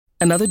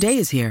Another day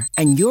is here,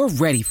 and you're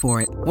ready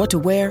for it. What to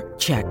wear?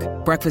 Check.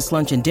 Breakfast,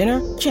 lunch, and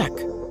dinner? Check.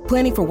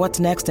 Planning for what's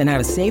next and how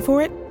to save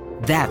for it?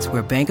 That's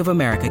where Bank of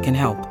America can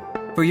help.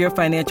 For your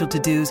financial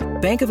to-dos,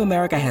 Bank of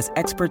America has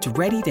experts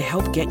ready to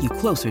help get you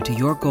closer to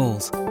your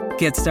goals.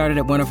 Get started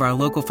at one of our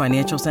local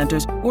financial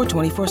centers or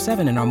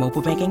 24/7 in our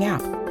mobile banking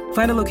app.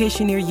 Find a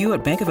location near you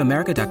at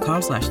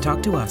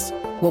bankofamerica.com/talktous.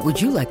 What would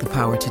you like the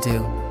power to do?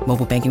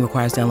 Mobile banking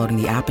requires downloading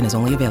the app and is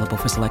only available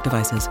for select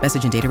devices.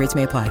 Message and data rates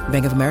may apply.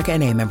 Bank of America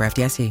N.A., member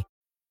FDIC.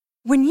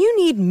 When you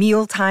need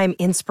mealtime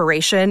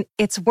inspiration,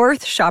 it's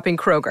worth shopping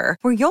Kroger,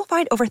 where you'll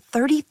find over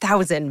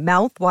 30,000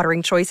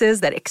 mouth-watering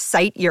choices that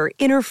excite your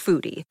inner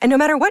foodie. And no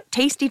matter what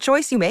tasty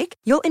choice you make,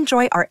 you'll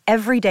enjoy our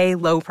everyday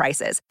low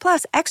prices,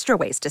 plus extra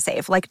ways to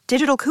save, like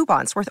digital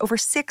coupons worth over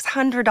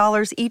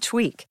 $600 each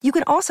week. You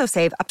can also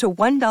save up to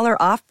 $1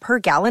 off per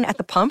gallon at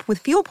the pump with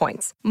fuel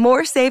points.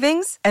 More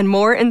savings and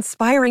more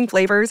inspiring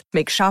flavors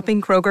make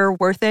shopping Kroger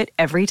worth it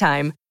every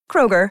time.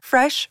 Kroger,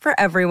 fresh for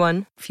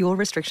everyone. Fuel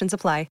restrictions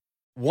apply.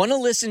 Want to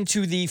listen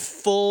to the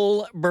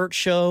full Burt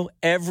Show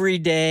every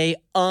day,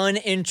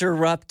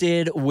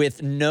 uninterrupted,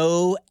 with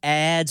no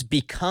ads?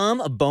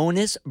 Become a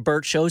bonus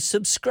Burt Show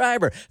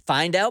subscriber.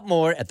 Find out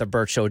more at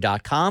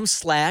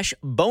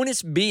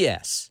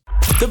theburtshow.com/bonusbs.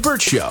 The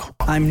Burt Show.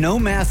 I'm no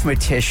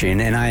mathematician,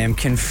 and I am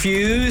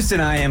confused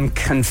and I am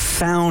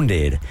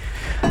confounded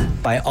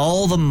by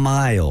all the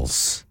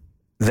miles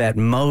that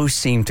Mo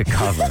seemed to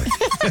cover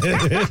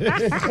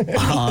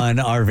on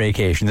our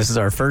vacation. This is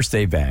our first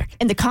day back.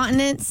 And the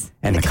continents.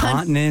 And the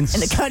continents.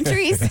 And the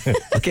countries.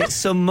 Okay,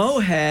 so Mo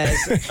has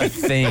a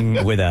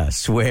thing with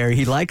us where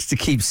he likes to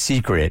keep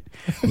secret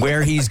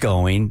where he's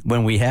going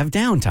when we have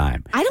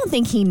downtime. I don't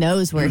think he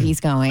knows where he's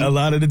going. A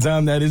lot of the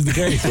time that is the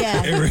case.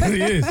 Yeah. It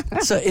really is.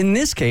 So in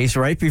this case,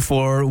 right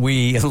before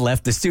we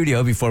left the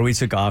studio, before we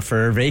took off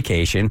for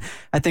vacation,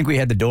 I think we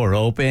had the door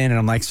open, and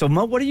I'm like, so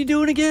Mo, what are you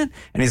doing again?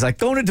 And he's like,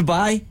 going to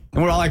Dubai.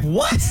 And we're all like,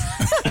 what?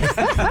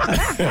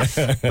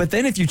 But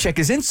then if you check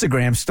his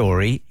Instagram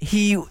story,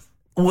 he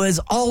was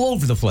all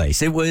over the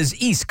place. It was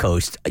East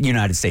Coast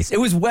United States. It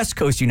was West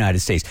Coast United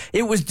States.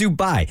 It was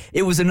Dubai.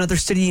 It was another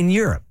city in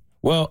Europe.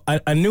 Well,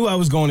 I knew I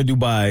was going to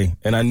Dubai,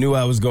 and I knew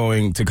I was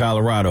going to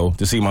Colorado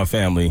to see my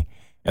family,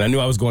 and I knew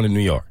I was going to New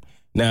York.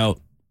 Now,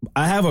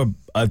 I have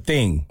a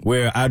thing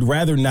where I'd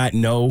rather not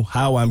know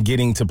how I'm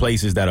getting to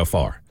places that are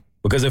far.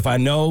 Because if I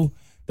know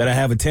that I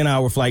have a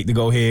 10-hour flight to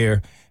go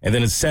here and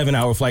then a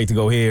 7-hour flight to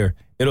go here,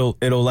 it'll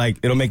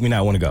make me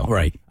not want to go.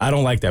 Right. I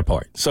don't like that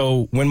part.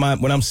 So when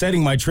I'm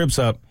setting my trips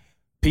up,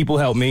 people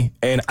help me,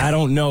 and I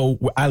don't know.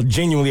 I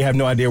genuinely have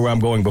no idea where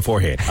I'm going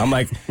beforehand. I'm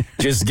like,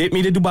 just get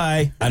me to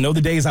Dubai. I know the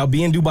days I'll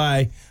be in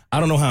Dubai. I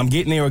don't know how I'm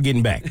getting there or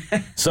getting back.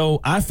 So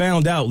I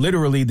found out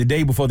literally the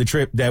day before the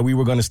trip that we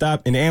were going to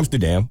stop in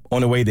Amsterdam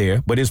on the way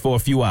there, but it's for a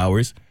few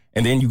hours,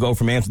 and then you go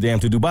from Amsterdam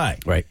to Dubai.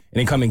 Right. And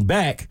then coming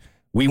back,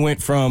 we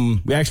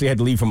actually had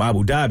to leave from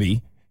Abu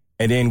Dhabi,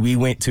 and then we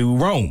went to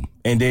Rome.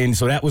 And then,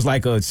 so that was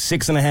like a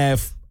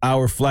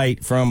 6.5-hour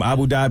flight from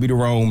Abu Dhabi to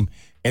Rome,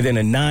 and then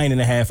a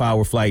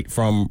 9.5-hour flight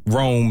from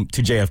Rome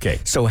to JFK.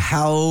 So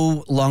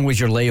how long was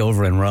your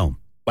layover in Rome?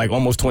 Like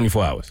almost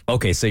 24 hours.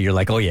 Okay, so you're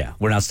like, oh yeah,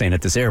 we're not staying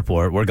at this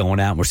airport. We're going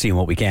out and we're seeing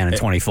what we can in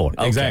 24.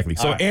 Okay. Exactly.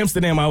 So right.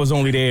 Amsterdam, I was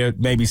only there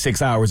maybe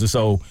 6 hours or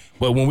so.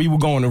 But when we were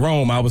going to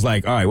Rome, I was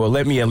like, all right, well,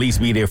 let me at least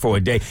be there for a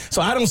day.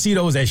 So I don't see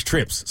those as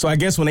trips. So I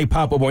guess when they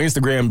pop up on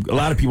Instagram, a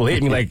lot of people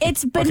hit me like,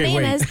 it's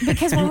bananas, okay,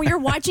 because when you're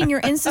watching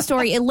your Insta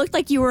story, it looked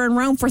like you were in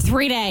Rome for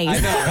 3 days. I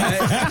know,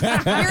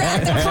 right? You're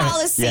at the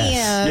Colosseum.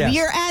 Yes.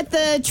 You're at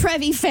the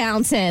Trevi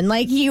Fountain.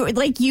 Like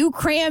you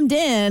crammed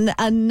in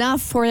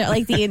enough for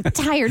like the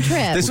entire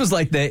trip. This was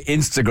like the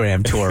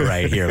Instagram tour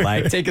right here.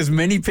 Like, take as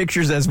many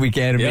pictures as we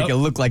can and make it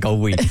look like a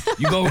week.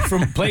 You go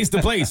from place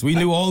to place. We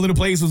knew all of the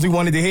places we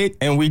wanted to hit,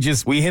 and we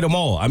hit them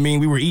all. I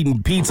mean, we were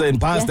eating pizza and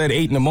pasta at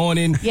 8 in the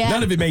morning. Yeah.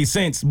 None of it made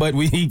sense, but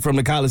we eat from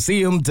the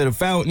Colosseum to the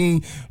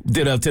fountain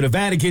to the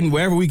Vatican,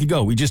 wherever we could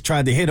go. We just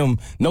tried to hit them,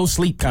 no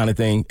sleep kind of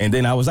thing, and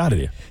then I was out of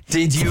there.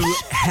 Did you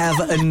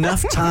have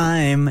enough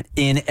time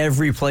in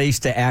every place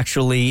to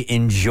actually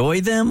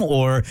enjoy them,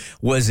 or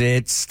was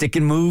it stick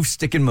and move?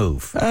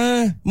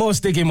 More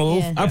stick and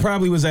move. Yeah. I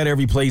probably was at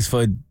every place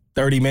for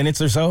 30 minutes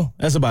or so.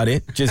 That's about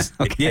it. Just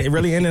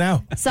really in and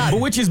out. But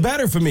which is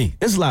better for me.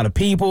 There's a lot of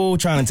people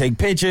trying to take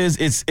pictures.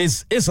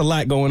 It's a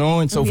lot going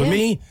on. So for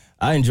me,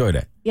 I enjoy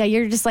that. Yeah,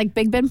 you're just like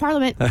Big Ben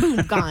Parliament. Boom,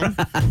 gone.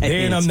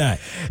 And I'm not.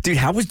 Dude,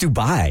 how was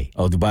Dubai?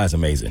 Oh, Dubai's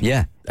amazing.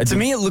 Yeah. To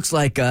me, it looks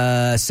like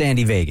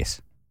Sandy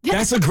Vegas.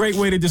 That's a great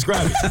way to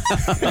describe it.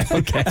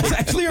 Okay. That's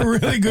actually a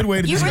really good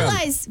way to You describe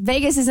realize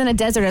Vegas is in a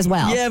desert as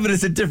well. Yeah, but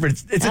it's a different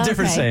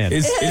sand.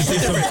 it.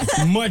 It's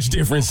a much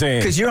different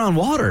sand. Because you're on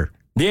water.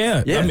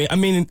 Yeah. I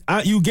mean,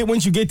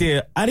 once you get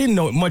there, I didn't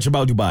know much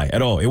about Dubai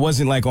at all. It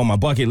wasn't like on my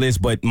bucket list,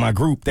 but my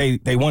group, they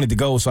wanted to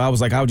go, so I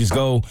was like, I'll just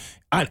go.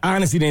 I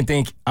honestly didn't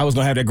think I was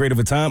going to have that great of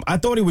a time. I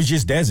thought it was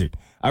just desert.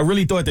 I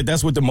really thought that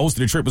that's what the most of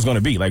the trip was going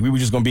to be. Like, we were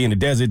just going to be in the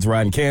deserts,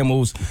 riding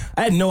camels.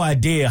 I had no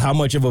idea how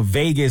much of a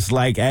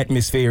Vegas-like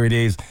atmosphere it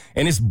is.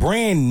 And it's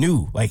brand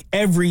new. Like,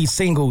 every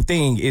single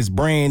thing is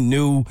brand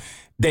new.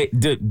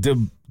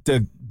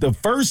 The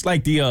first,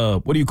 like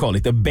what do you call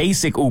it? The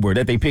basic Uber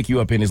that they pick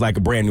you up in is like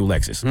a brand new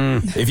Lexus.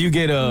 If you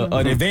get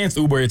an advanced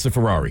Uber, it's a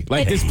Ferrari.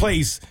 Like this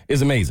place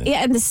is amazing.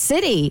 Yeah, and the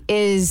city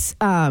is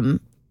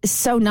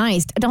so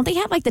nice. Don't they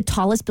have like the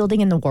tallest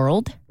building in the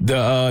world?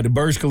 The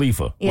Burj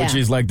Khalifa, which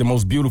is like the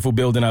most beautiful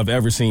building I've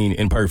ever seen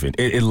in person.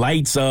 It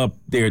lights up.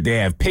 They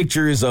have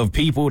pictures of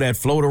people that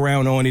float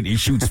around on it. It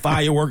shoots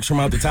fireworks from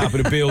out the top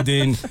of the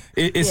building.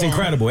 It's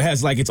incredible. It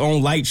has like its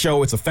own light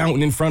show. It's a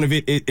fountain in front of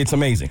it. It's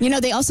amazing. You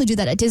know, they also do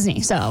that at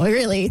Disney, so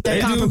really,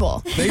 they're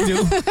comparable. They do.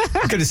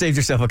 You could have saved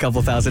yourself a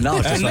couple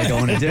 $1,000 just by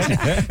going to Disney.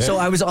 So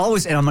I was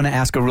always, and I'm going to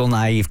ask a real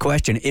naive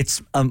question.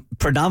 It's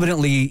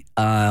predominantly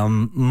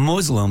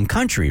Muslim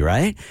country,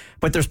 right?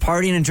 But there's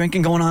partying and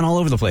drinking going on all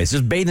over the place.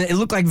 Just bathing. It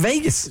looked like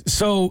Vegas.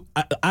 So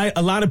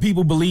a lot of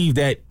people believe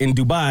that in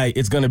Dubai,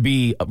 it's going to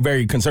be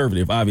very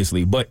conservative,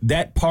 obviously. But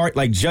that part,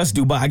 like just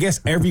Dubai, I guess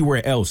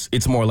everywhere else,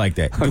 it's more like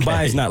that. Okay.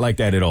 Dubai is not like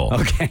that at all.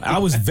 Okay. I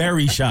was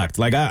very shocked.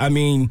 Like, I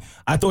mean,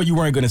 I thought you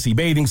weren't going to see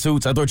bathing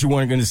suits. I thought you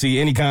weren't going to see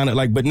any kind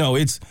of but no,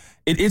 it's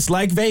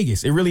like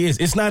Vegas. It really is.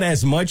 It's not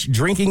as much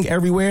drinking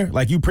everywhere.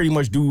 Like you pretty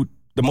much do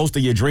the most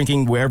of your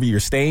drinking wherever you're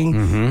staying.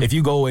 Mm-hmm. If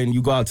you go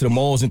out to the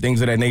malls and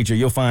things of that nature,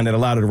 you'll find that a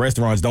lot of the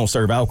restaurants don't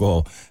serve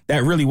alcohol.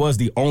 That really was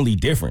the only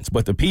difference.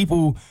 But the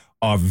people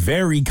are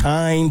very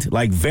kind,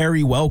 like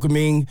very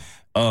welcoming.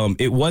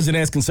 It wasn't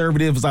as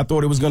conservative as I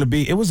thought it was going to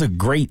be. It was a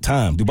great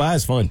time. Dubai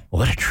is fun.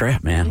 What a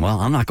trip, man. Well,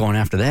 I'm not going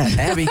after that.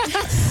 Abby?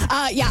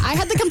 Yeah, I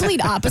had the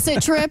complete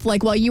opposite trip.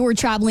 Like while you were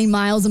traveling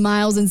miles and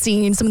miles and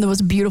seeing some of the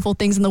most beautiful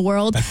things in the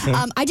world,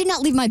 I did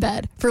not leave my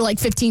bed for like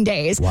 15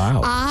 days.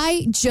 Wow.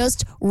 I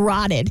just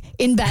rotted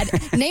in bed.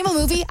 Name a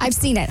movie, I've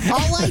seen it.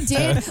 All I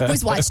did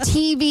was watch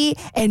TV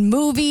and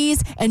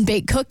movies and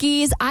bake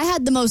cookies. I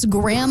had the most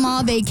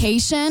grandma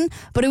vacation,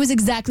 but it was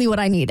exactly what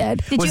I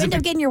needed. Did you end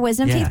up getting your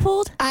wisdom teeth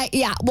pulled?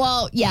 Yeah,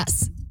 well,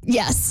 yes.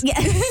 Yes. Yeah.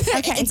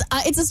 Okay.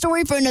 It's a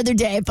story for another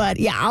day, but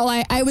yeah,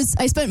 I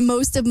spent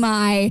most of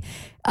my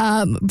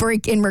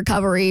break in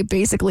recovery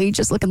basically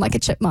just looking like a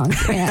chipmunk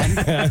and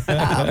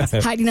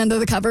hiding under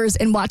the covers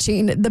and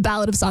watching The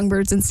Ballad of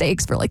Songbirds and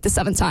Snakes for like the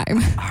 7th time.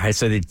 All right,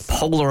 so the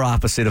polar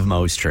opposite of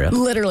Mo's trip.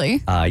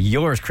 Literally.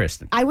 Yours,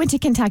 Kristen. I went to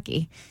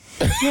Kentucky.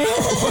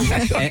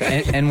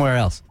 and where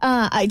else?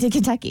 I did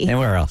Kentucky. And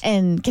where else?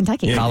 In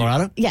Kentucky.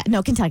 Colorado? Yeah,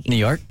 no, Kentucky. New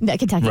York? No,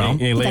 Kentucky. Rome?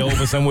 You lay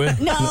over somewhere?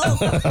 No.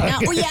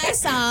 Well,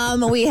 yes.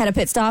 We had a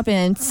pit stop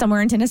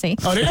somewhere in Tennessee.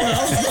 Oh, there you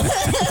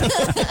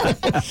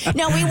go.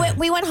 No,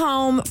 we went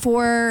home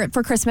for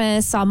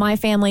Christmas, saw my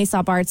family,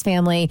 saw Bart's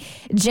family.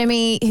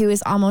 Jimmy, who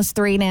is almost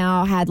 3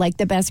 now, had like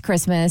the best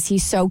Christmas.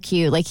 He's so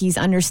cute. Like he's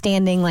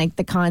understanding like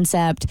the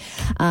concept.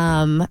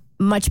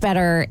 Much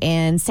better,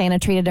 and Santa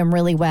treated him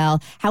really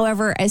well.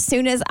 However, as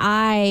soon as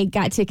I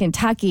got to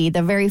Kentucky,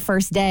 the very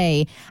first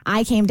day,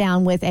 I came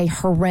down with a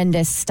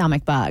horrendous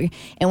stomach bug.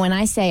 And when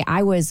I say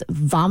I was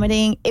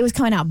vomiting, it was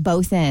coming out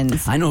both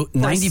ends. I know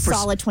 90%.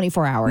 Solid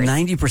 24 hours.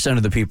 90%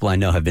 of the people I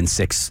know have been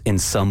sick in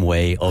some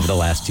way over the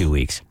last 2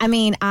 weeks. I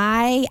mean,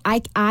 I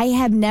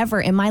have never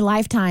in my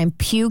lifetime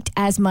puked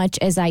as much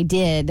as I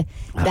did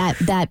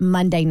that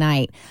Monday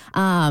night.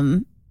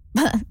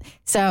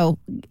 So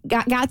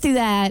got through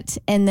that,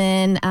 and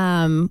then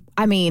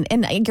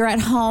and you're at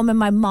home, and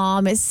my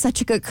mom is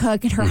such a good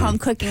cook, and her home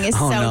cooking is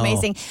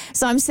amazing.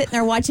 So I'm sitting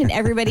there watching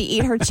everybody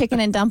eat her chicken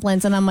and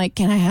dumplings, and I'm like,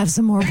 can I have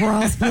some more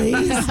broth,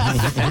 please?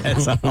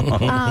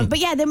 But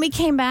yeah, then we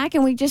came back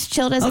and we just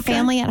chilled as a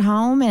family at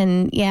home,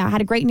 and yeah,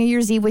 had a great New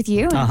Year's Eve with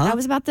you, and that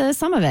was about the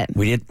sum of it.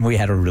 We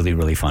had a really,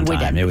 really fun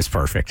time. It was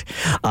perfect.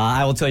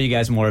 I will tell you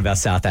guys more about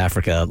South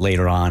Africa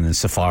later on and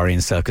safari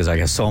and stuff, because I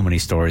got so many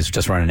stories.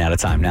 Just running out of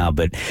time now,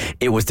 but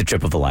it was the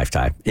trip of a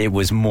lifetime. It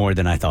was more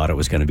than I thought it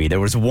was going to be. There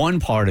was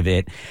one part of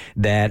it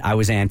that I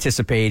was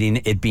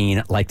anticipating it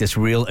being like this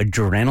real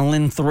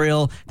adrenaline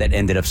thrill that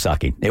ended up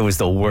sucking. It was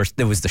the worst.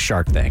 It was the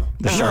shark thing.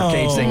 The shark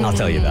cage thing. I'll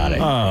tell you about it.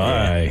 All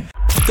right.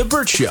 The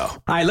Burt Show.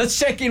 All right, let's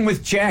check in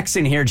with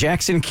Jackson here.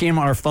 Jackson Kim,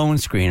 our phone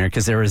screener,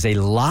 because there is a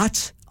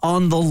lot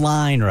on the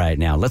line right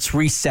now. Let's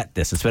reset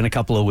this. It's been a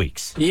couple of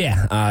weeks.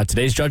 Yeah,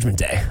 today's Judgment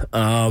Day.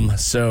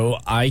 So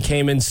I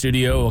came in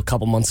studio a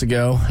couple months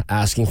ago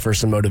asking for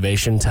some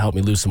motivation to help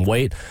me lose some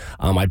weight.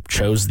 I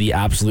chose the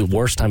absolute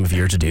worst time of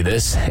year to do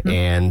this.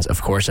 And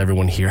of course,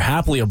 everyone here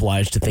happily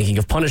obliged to thinking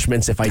of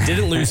punishments if I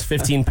didn't lose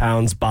 15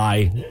 pounds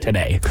by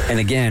today. And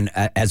again,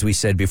 as we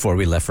said before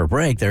we left for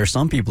break, there are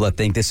some people that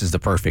think this is the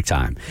perfect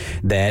time.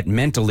 That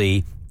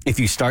mentally, if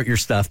you start your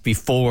stuff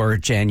before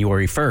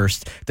January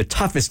 1st, the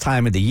toughest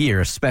time of the year,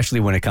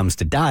 especially when it comes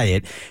to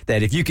diet,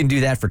 that if you can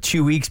do that for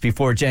 2 weeks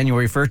before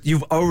January 1st,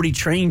 you've already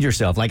trained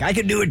yourself. Like, I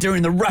could do it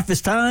during the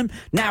roughest time.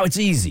 Now it's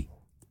easy.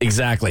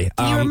 Exactly.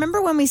 Do you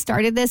remember when we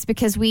started this?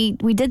 Because we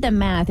did the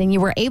math, and you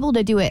were able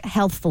to do it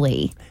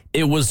healthfully.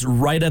 It was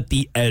right at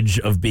the edge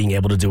of being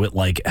able to do it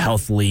like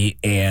healthily,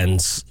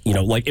 and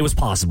like it was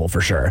possible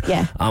for sure.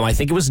 Yeah. I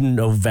think it was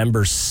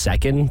November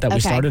 2nd that we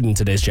started, and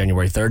today's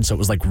January 3rd, so it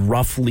was like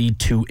roughly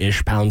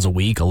 2-ish pounds a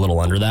week, a little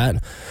under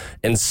that.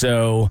 And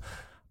so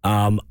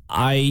I,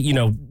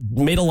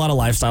 made a lot of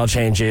lifestyle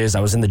changes. I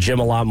was in the gym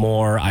a lot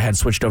more. I had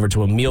switched over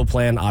to a meal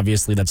plan.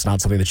 Obviously, that's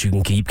not something that you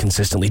can keep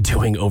consistently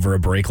doing over a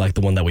break like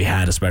the one that we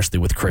had, especially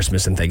with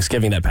Christmas and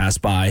Thanksgiving that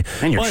passed by.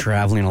 And you're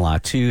traveling a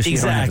lot too, so you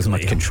don't have as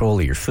much control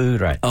of your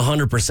food, right?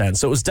 100%.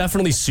 So it was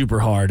definitely super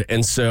hard.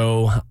 And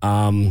so,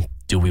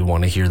 do we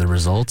want to hear the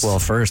results? Well,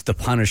 first, the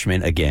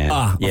punishment again.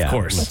 Of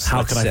course.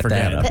 How could I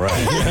forget it?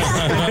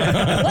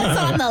 Right. What's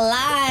on the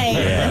line?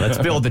 Yeah, let's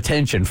build the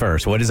tension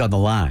first. What is on the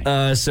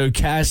line? So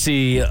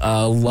Cassie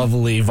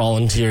lovely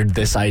volunteered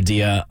this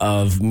idea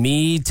of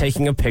me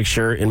taking a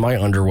picture in my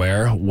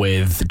underwear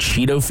with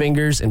Cheeto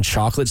fingers and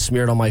chocolate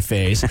smeared on my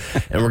face,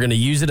 and we're going to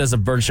use it as a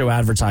Burt Show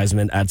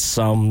advertisement at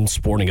some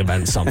sporting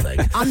event, something.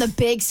 On the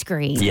big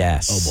screen.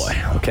 Yes. Oh, boy.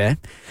 Okay.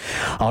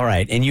 All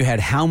right. And you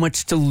had how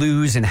much to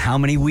lose in how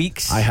many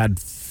weeks? I had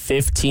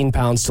 15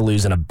 pounds to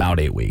lose in about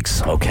 8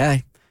 weeks.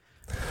 Okay.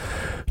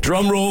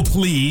 Drum roll,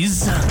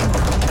 please. I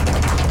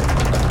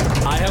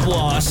have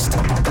lost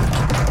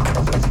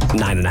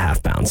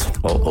 9.5 pounds.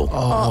 Well,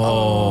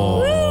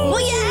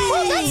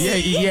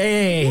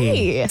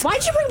 yay!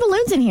 Why'd you bring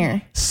balloons in here?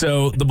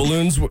 So the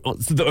balloons were...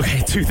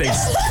 Okay, two things.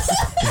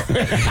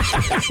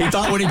 He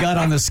thought when he got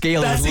on the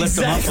scale, it would lift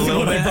him up a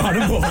little bit. I brought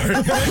him more.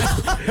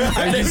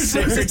 I just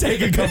supposed to take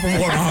a couple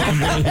more off of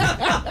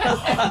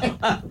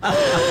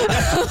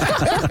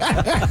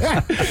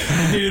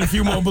me. Needed a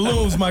few more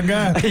balloons, my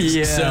guy.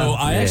 Yeah. So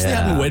I actually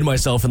hadn't weighed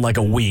myself in like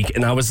a week,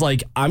 and I was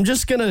like, I'm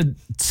just gonna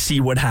see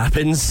what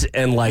happens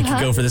and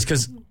go for this,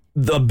 because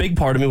the big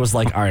part of me was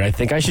like, all right, I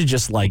think I should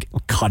just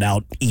cut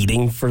out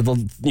eating for the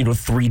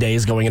 3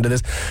 days going into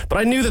this. But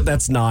I knew that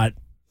that's not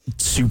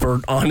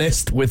super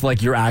honest with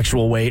your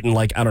actual weight, and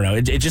I don't know,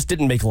 it just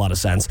didn't make a lot of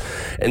sense.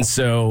 And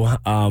so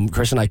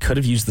Christian, I could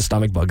have used the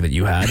stomach bug that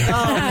you had.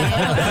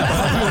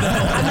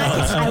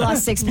 I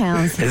lost 6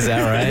 pounds. Is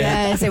that right?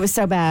 Yes, it was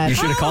so bad. You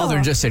should have called her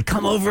and just said,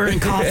 come over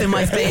and cough in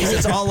my face.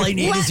 That's all I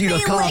need is you to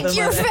cough in my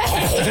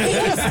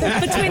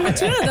face. Between the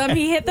two of them,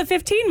 he hit the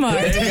 15 mark.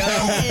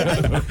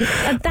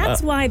 And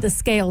that's why the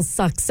scale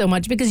sucks so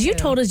much, because you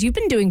told us you've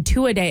been doing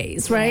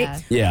 2-a-days,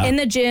 right? Yeah. In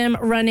the gym,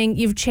 running,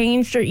 you've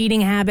changed your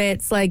eating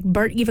habits.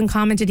 Bert even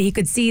commented he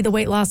could see the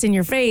weight loss in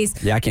your face.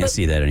 Yeah, I can't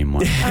see that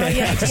anymore.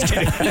 Yeah, you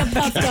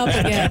puffed up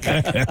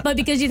again. But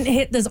because you didn't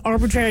hit this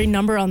arbitrary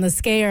number on the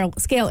scale,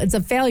 it's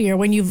a failure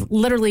when you've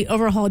literally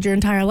overhauled your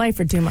entire life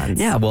for 2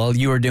 months. Yeah, well,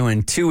 you were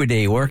doing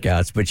 2-a-day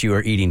workouts, but you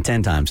were eating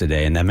 10 times a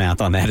day, and the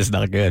math on that is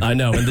not good. I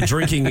know, and the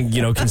drinking,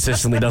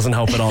 consistently doesn't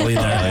help at all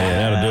either.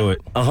 Yeah, that'll do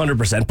it.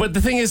 100%. But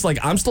the thing is,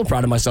 I'm still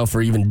proud of myself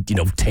for even,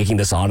 taking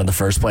this on in the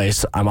first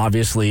place. I'm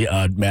obviously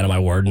a man of my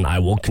word, and I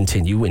will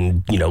continue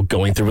in,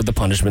 going through with the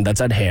punishment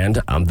that's at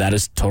hand. That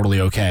is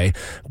totally okay.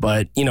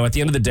 But, at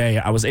the end of the day,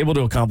 I was able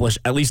to accomplish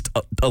at least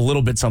a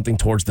little bit something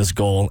towards this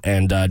goal.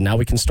 And now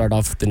we can start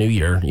off the new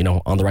year,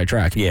 on the right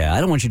track. Yeah,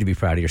 I don't want you to be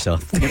proud of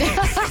yourself.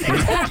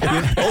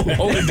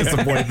 Only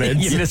disappointment.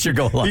 You missed your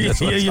goal on this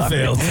one. Yeah, you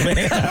failed, man.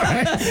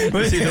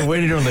 It's either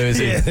winning or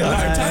losing. Yeah. All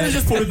right, time to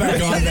just put it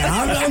back on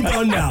now. I'm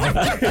done now. All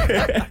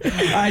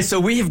right, so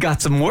we have got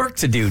some work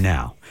to do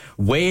now.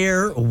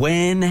 Where,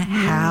 when,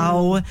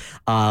 how,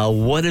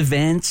 what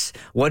events,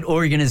 what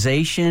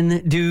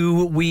organization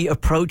do we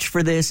approach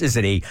for this? Is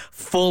it a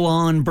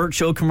full-on Burt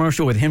Show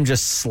commercial with him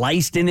just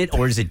sliced in it,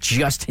 or is it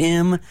just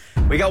him?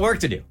 We got work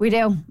to do. We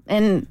do.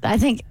 And I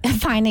think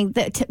finding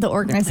the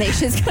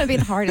organization is going to be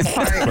the hardest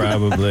part.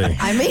 Probably.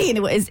 I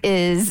mean,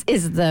 is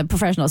the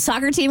professional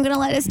soccer team going to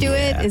let us do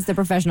it? Is the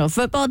professional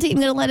football team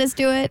going to let us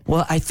do it?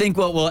 Well, I think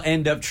what we'll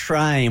end up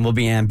trying, we'll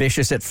be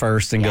ambitious at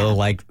first and go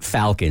like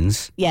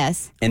Falcons.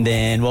 Yes. And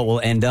then what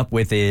we'll end up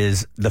with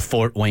is the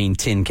Fort Wayne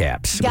Tin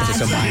Caps,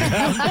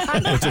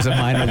 which is a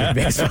minor league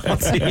baseball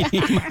team.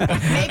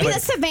 Maybe the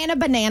Savannah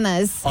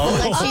Bananas will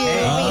let you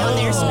be on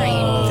their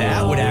screen.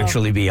 That would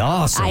actually be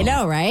awesome. I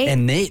know, right?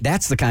 And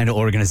that's the kind of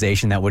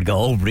organization that would go,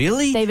 oh,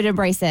 really? They would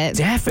embrace it.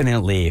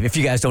 Definitely. If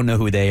you guys don't know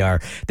who they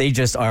are, they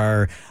just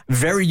are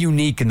very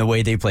unique in the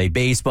way they play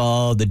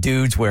baseball. The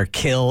dudes wear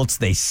kilts.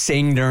 They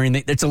sing during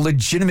it's a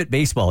legitimate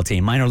baseball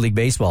team, minor league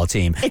baseball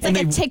team. It's like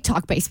a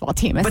TikTok baseball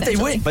team, But they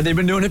win. But they've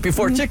been doing it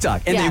before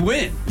TikTok, and they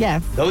win. Yeah.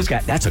 Those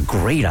guys, that's a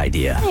great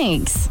idea.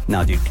 Thanks.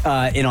 Now, dude,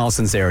 in all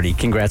sincerity,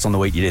 congrats on the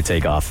weight you did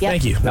take off. Yep.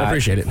 Thank you. I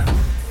appreciate it.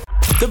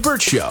 The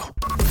Burt Show.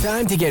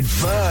 Time to get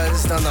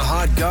buzzed on the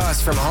hot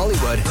goss from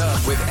Hollywood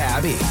with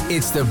Abby.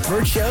 It's the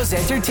Burt Show's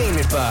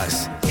entertainment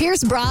buzz.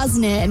 Pierce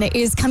Brosnan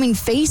is coming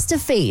face to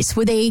face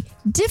with a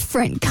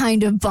different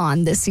kind of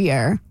Bond this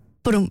year.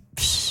 But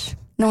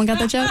no one got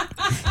that joke?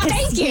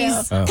 Thank you.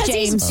 Because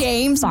he's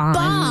James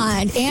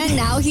Bond. And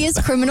now he has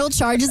criminal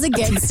charges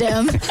against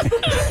him.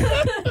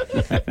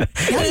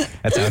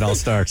 That's how it all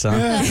starts, huh?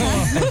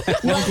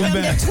 Welcome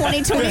to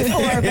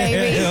 2024,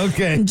 baby.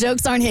 Okay.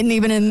 Jokes aren't hidden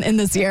even in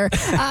this year.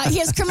 He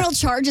has criminal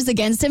charges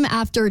against him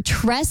after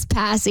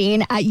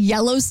trespassing at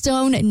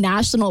Yellowstone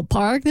National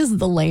Park. This is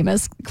the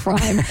lamest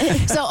crime.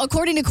 So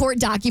according to court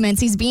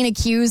documents, he's being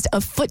accused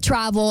of foot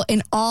travel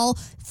in all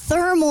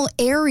thermal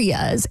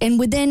areas and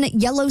within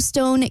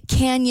Yellowstone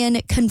Canyon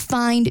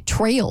confined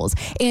trails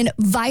and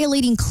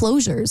violating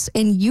closures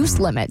and use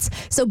limits.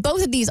 So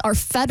both of these are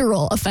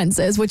federal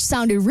offenses, which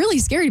sounded really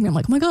scary to me. I'm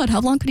like, oh my God, how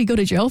long could he go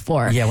to jail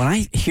for? Yeah, when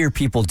I hear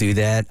people do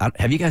that,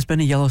 have you guys been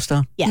to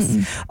Yellowstone?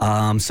 Yes.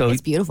 So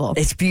It's beautiful.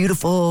 It's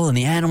beautiful, and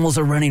the animals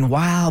are running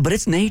wild, but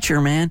it's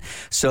nature, man.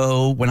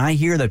 So when I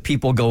hear that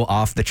people go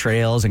off the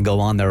trails and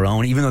go on their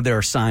own, even though there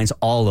are signs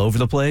all over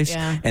the place,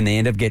 and they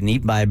end up getting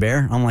eaten by a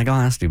bear, I'm like, oh,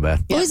 that's too bad.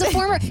 Well, he's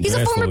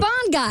a former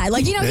Bond guy.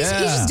 Like, he's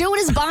just doing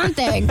his Bond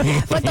thing.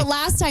 But the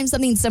last time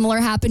something similar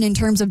happened in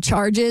terms of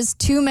charges,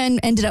 2 men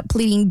ended up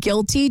pleading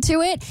guilty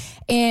to it.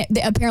 And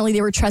apparently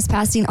they were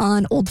trespassing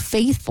on Old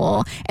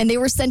Faithful. And they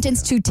were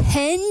sentenced to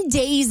 10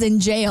 days in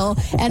jail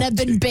and have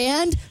been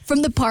banned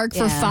from the park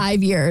for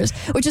 5 years.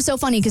 Which is so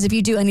funny because if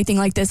you do anything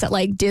like this at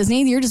like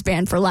Disney, you're just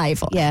banned for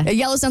life. Yeah.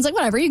 Yellowstone's like,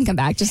 whatever, you can come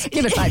back. Just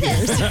give it 5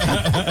 years.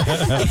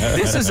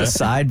 This is a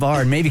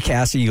sidebar, and maybe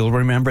Cassie, you'll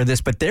remember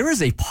this, but there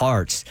is a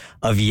parts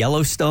of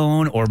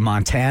Yellowstone or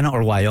Montana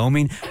or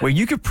Wyoming where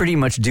you could pretty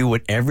much do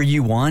whatever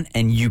you want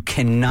and you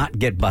cannot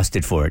get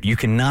busted for it. You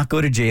cannot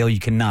go to jail. You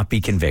cannot be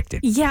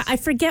convicted. Yeah, I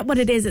forget what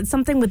it is. It's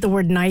something with the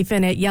word knife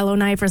in it, yellow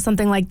knife or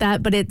something like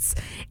that. But it's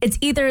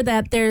either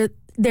that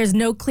there's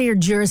no clear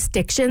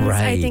jurisdictions.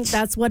 Right. I think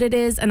that's what it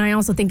is. And I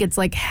also think it's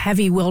like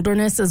heavy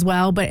wilderness as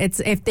well. But it's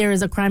if there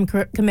is a crime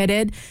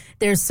committed,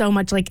 there's so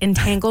much like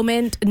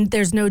entanglement and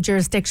there's no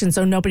jurisdiction.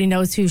 So nobody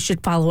knows who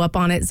should follow up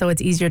on it. So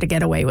it's easier to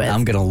get away with.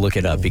 I'm going to look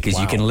it up because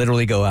you can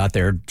literally go out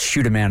there,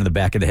 shoot a man in the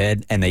back of the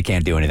head, and they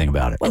can't do anything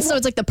about it. And so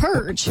it's like The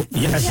Purge.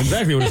 Yeah, that's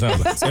exactly what it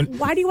sounds like. And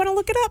Why do you want to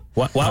look it up?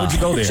 why would you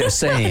go there? Just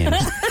saying.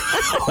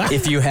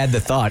 If you had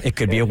the thought, it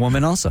could be a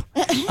woman also.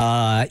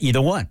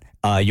 Either one.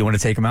 You want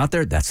to take them out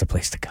there? That's the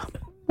place to go.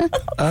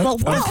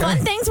 Fun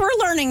things we're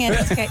learning in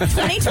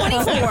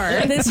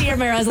 2024. This year,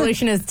 my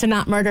resolution is to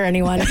not murder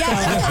anyone. So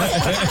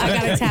I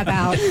got to tap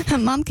out.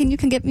 Mom, can you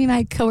come get me?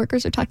 My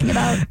coworkers are talking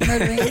about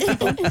murdering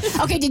people.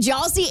 Okay, did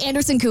y'all see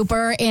Anderson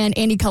Cooper and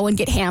Andy Cohen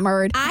get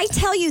hammered? I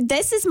tell you,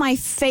 this is my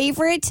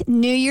favorite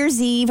New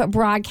Year's Eve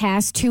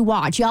broadcast to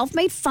watch. Y'all have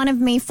made fun of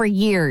me for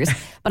years,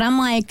 but I'm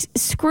like,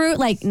 screw,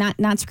 like,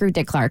 not screw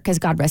Dick Clark, because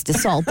God rest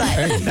his soul, but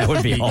That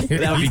would be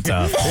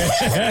tough.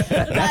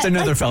 That's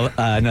another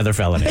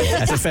felony.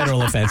 That's a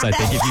federal offense, I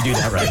think, if you do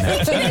that right now.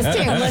 it is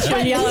too. Unless you're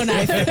a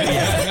Yellowknife.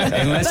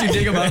 Yeah, unless you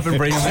dig them up and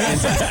bring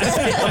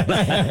them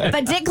in.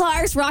 But Dick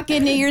Clark's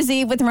rocking New Year's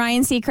Eve with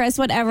Ryan Seacrest,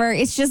 whatever.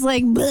 It's just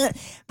like, bleh.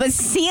 But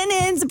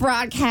CNN's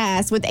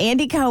broadcast with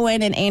Andy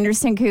Cohen and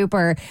Anderson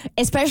Cooper,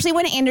 especially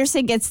when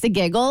Anderson gets the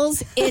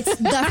giggles, it's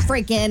the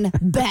freaking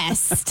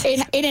best.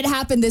 It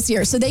happened this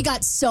year. So they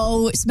got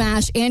so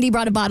smashed. Andy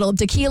brought a bottle of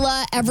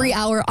tequila every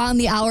hour. On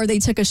the hour, they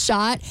took a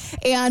shot.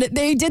 And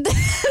they did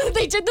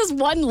this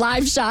one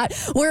live shot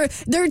where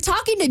they're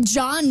talking to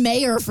John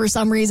Mayer for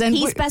some reason.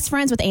 He's best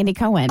friends with Andy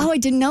Cohen. Oh, I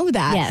didn't know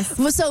that. Yes.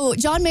 Well, so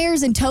John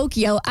Mayer's in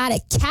Tokyo at a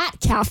cat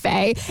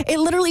cafe. It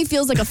literally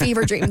feels like a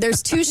fever dream.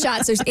 There's 2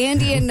 shots. There's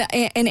Andy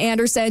and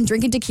Anderson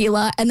drinking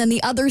tequila. And then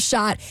the other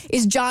shot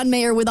is John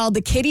Mayer with all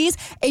the kitties.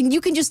 And you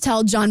can just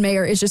tell John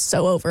Mayer is just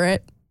so over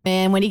it.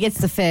 Man, when he gets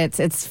the fits,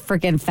 it's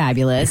freaking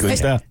fabulous. Good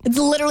stuff. It's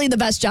literally the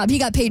best job. He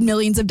got paid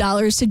millions of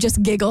dollars to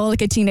just giggle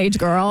like a teenage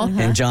girl.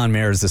 And John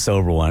Mayer is the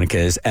sober one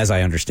because, as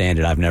I understand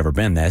it, I've never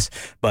been this,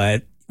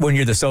 but when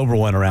you're the sober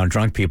one around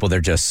drunk people, they're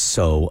just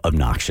so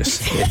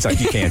obnoxious. It's like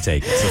you can't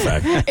take it. It's a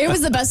fact. It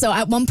was the best, though.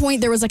 At one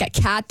point, there was like a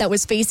cat that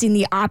was facing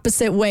the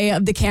opposite way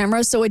of the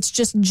camera. So it's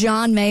just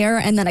John Mayer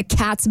and then a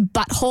cat's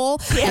butthole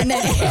and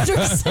then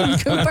Anderson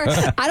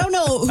Cooper. I don't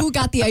know who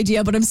got the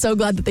idea, but I'm so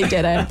glad that they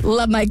did it.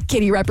 Love my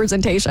kitty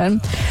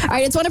representation. All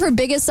right, it's one of her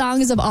biggest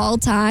songs of all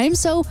time.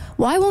 So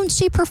why won't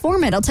she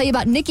perform it? I'll tell you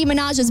about Nicki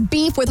Minaj's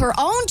beef with her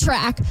own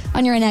track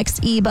on your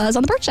next E-Buzz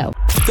on The Burt Show.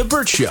 The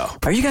Burt Show.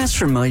 Are you guys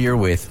familiar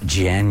with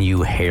January?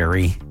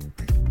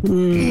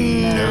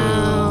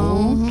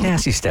 No.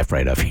 Cassie, step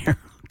right up here.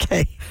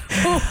 Okay.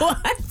 What?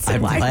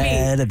 I'm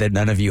glad that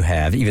none of you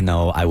have, even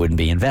though I wouldn't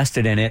be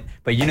invested in it.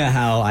 But you know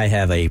how I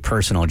have a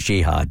personal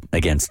jihad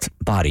against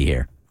body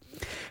hair.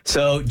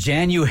 So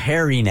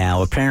January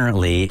now,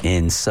 apparently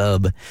in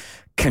sub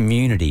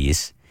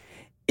communities,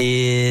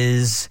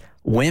 is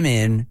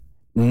women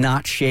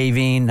not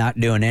shaving, not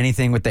doing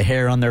anything with the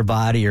hair on their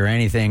body or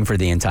anything for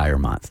the entire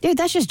month. Dude,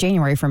 that's just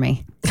January for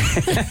me.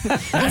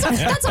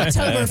 That's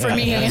October for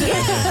me. It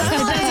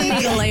doesn't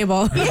need a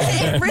label.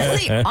 It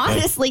really,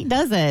 honestly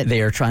doesn't. They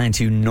are trying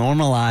to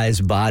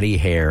normalize body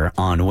hair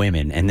on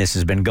women, and this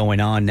has been going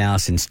on now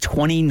since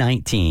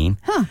 2019.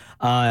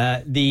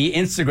 The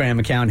Instagram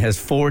account has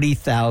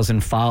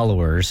 40,000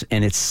 followers,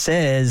 and it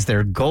says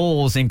their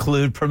goals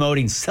include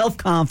promoting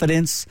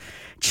self-confidence,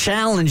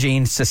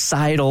 challenging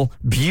societal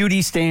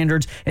beauty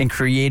standards and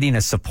creating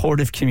a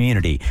supportive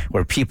community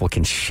where people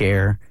can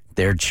share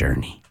their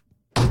journey.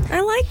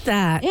 I like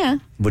that. Yeah.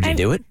 Would you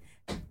do it?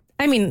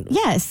 I mean,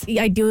 Yes.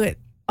 I do it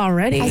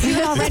already. I do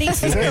it already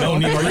too. don't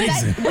need a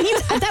reason.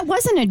 That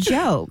wasn't a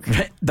joke.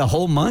 The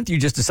whole month you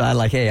just decide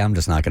like, hey, I'm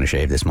just not going to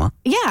shave this month.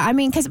 Yeah, I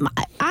mean, because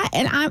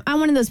I'm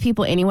one of those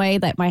people anyway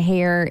that my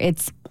hair,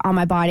 it's on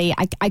my body.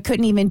 I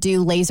couldn't even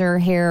do laser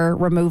hair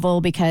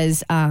removal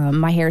because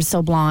my hair is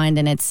so blonde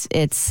and it's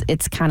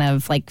kind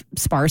of like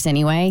sparse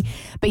anyway.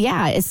 But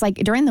yeah, it's like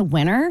during the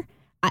winter,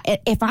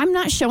 if I'm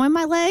not showing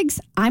my legs,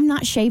 I'm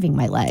not shaving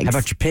my legs. How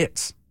about your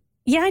pits?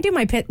 Yeah, I do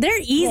my pit. They're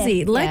easy.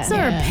 Yeah. Legs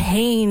are a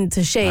pain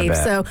to shave.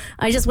 bet. So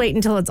I just wait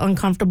until it's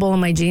uncomfortable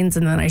in my jeans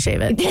and then I shave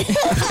it. Until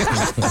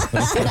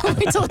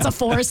it's a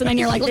force, and then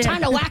you're like, well,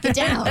 time to whack it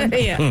down.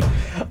 Yeah.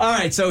 All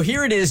right, so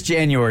here it is,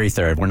 January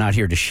 3rd. We're not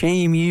here to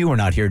shame you. We're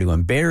not here to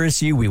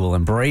embarrass you. We will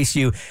embrace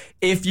you.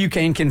 If you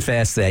can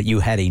confess that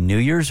you had a New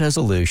Year's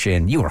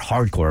resolution, you were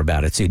hardcore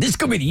about it, too. This is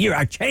going to be the year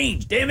I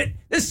change, damn it.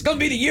 This is going to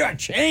be the year I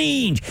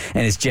change.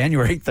 And it's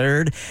January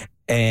 3rd.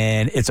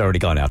 And it's already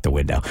gone out the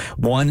window.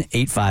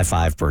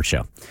 1-855-BERT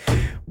Show.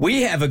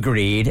 We have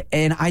agreed,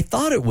 and I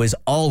thought it was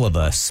all of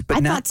us. But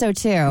I thought so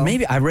too.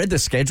 Maybe I read the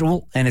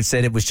schedule, and it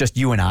said it was just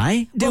you and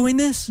I doing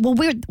this. Well,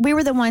 we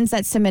were the ones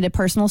that submitted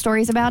personal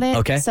stories about it.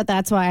 Okay. So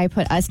that's why I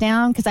put us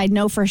down, because I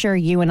know for sure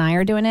you and I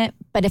are doing it.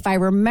 But if I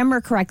remember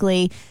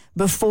correctly,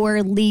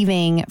 before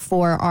leaving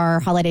for our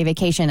holiday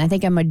vacation, I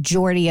think a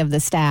majority of the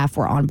staff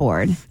were on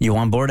board. You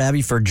on board,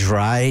 Abby, for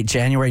dry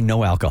January,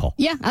 no alcohol?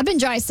 Yeah, I've been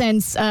dry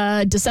since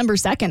December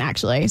 2nd,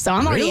 actually. So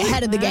I'm already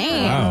ahead of the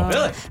game. Wow.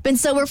 Really? Been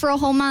sober for a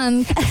whole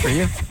month. For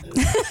you?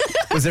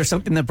 Was there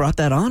something that brought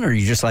that on, or are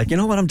you just like, you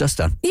know what, I'm just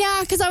done? Yeah,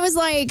 because I was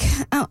like,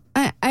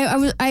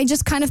 I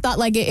just kind of thought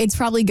like it's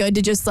probably good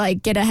to just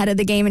like get ahead of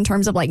the game in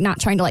terms of like not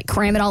trying to like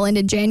cram it all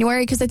into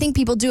January, because I think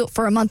people do it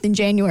for a month in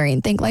January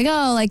and think like,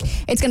 oh, like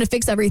it's going to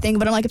fix everything.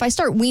 But I'm like, if I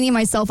start weaning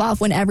myself off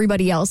when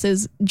everybody else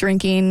is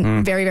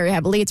drinking very, very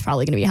heavily, it's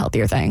probably going to be a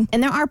healthier thing.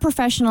 And there are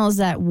professionals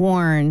that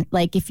warn,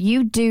 like, if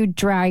you do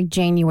dry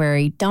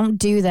January, don't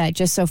do that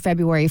just so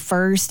February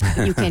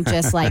 1st you can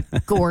just like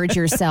gorge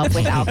yourself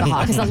with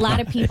alcohol. Because a lot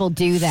of people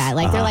do that.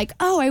 Like, they're like,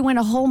 oh, I went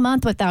a whole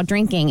month without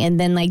drinking. And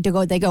then like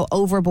they go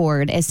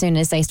overboard as soon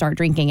as they start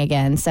drinking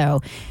again.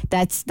 So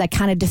that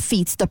kind of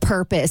defeats the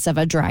purpose of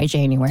a dry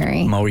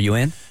January. Mo, were you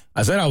in?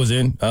 I said I was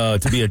in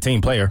to be a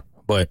team player,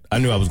 but I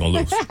knew I was going to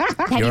lose.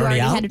 Have you already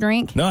had a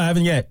drink? No, I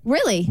haven't yet.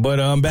 Really? But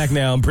I'm back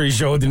now. I'm pretty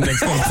sure the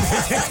next day.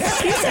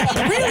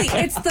 Really?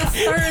 It's the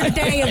third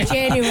day of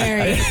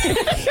January.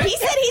 He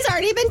said he's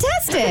already been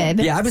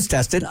tested. Yeah, I was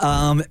tested.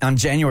 On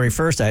January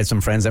 1st, I had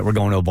some friends that were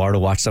going to a bar to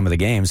watch some of the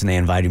games, and they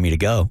invited me to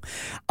go.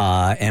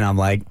 And I'm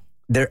like,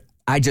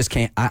 I just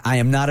can't. I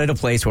am not at a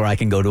place where I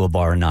can go to a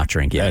bar and not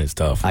drink yet. That is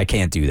tough. I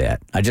can't do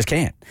that. I just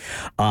can't.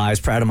 I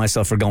was proud of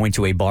myself for going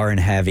to a bar and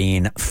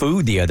having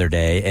food the other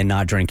day and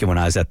not drinking when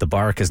I was at the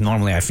bar, because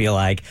normally I feel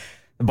like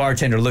the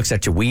bartender looks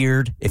at you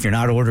weird if you're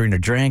not ordering a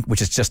drink,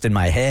 which is just in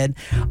my head.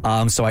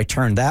 So I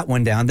turned that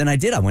one down. Then I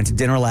did. I went to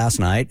dinner last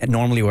night, and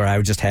normally where I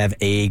would just have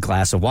a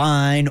glass of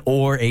wine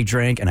or a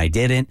drink, and I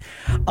didn't.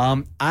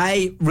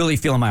 I really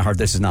feel in my heart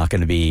this is not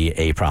going to be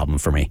a problem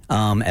for me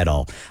at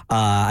all.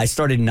 I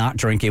started not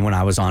drinking when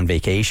I was on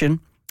vacation.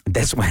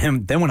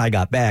 Then when I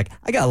got back,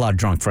 I got a lot of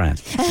drunk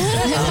friends.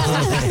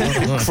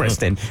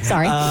 Kristen.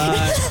 Sorry.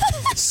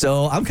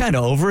 So I'm kind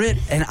of over it,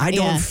 and I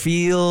don't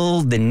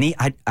feel the need.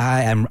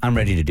 I'm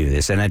ready to do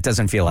this, and it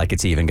doesn't feel like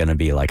it's even going to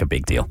be like a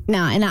big deal.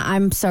 No, and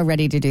I'm so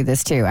ready to do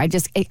this too.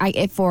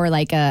 I for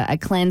like a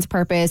cleanse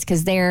purpose,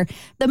 because the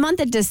month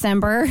of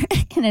December,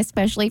 and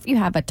especially if you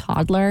have a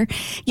toddler,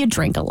 you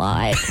drink a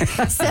lot.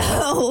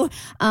 So,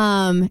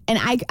 and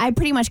I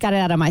pretty much got it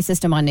out of my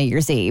system on New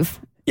Year's Eve.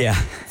 Yeah.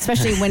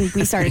 Especially when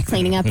we started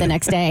cleaning up the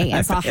next day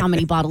and saw how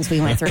many bottles we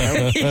went through,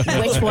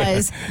 which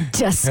was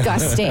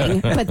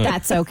disgusting, but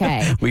that's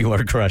okay. We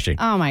were crushing.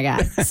 Oh my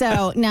God.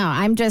 So no,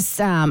 I'm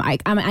just, I know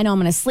I'm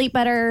going to sleep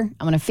better.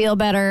 I'm going to feel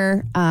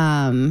better.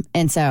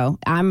 And so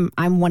I'm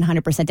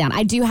 100% down.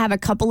 I do have a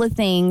couple of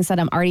things that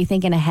I'm already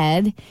thinking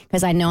ahead,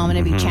 because I know I'm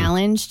going to be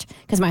challenged,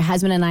 because my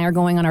husband and I are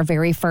going on our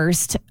very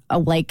first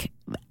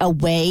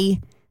away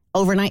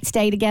overnight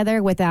stay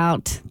together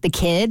without the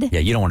kid. Yeah,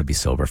 you don't want to be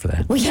sober for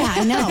that. Well, yeah,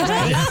 I know,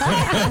 right?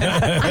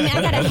 I mean,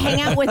 I got to hang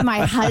out with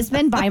my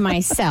husband by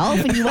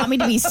myself, and you want me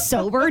to be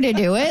sober to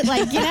do it?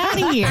 Like, get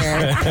out of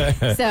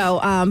here. So,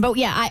 but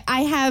yeah,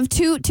 I have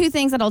two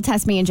things that'll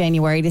test me in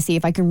January to see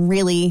if I can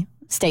really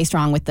stay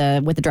strong with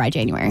the dry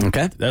January.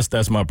 Okay.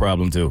 That's my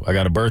problem too. I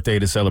got a birthday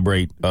to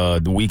celebrate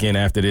the weekend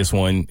after this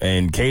one,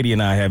 and Katie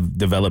and I have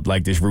developed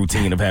like this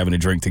routine of having a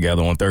drink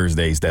together on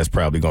Thursdays. That's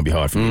probably going to be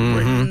hard for me to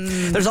break.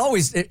 There's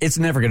always, it's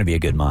never going to be a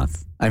good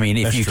month. I mean,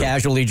 if you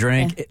casually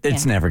drink,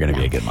 it's never going to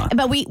be a good month.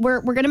 But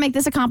we're going to make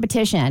this a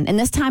competition, and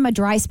this time a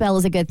dry spell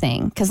is a good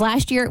thing, because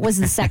last year it was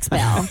the sex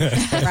spell,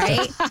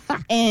 right?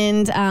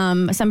 And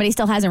somebody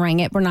still hasn't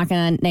rang it. We're not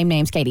going to name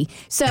names, Katie.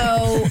 So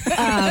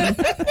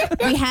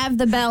we have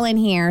the bell in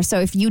here. So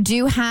if you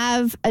do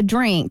have a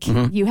drink,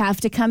 you have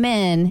to come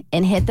in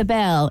and hit the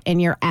bell,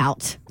 and you're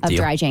out of Deal.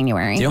 Dry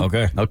January. Deal?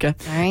 Okay. Okay.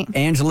 All right.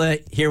 Angela,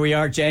 here we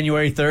are,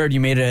 January 3rd. You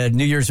made a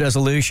New Year's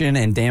resolution,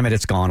 and damn it,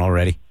 it's gone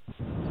already.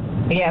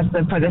 Yes,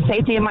 but for the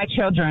safety of my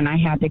children, I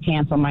had to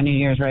cancel my New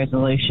Year's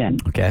resolution.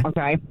 Okay.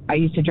 Okay. I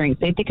used to drink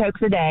 50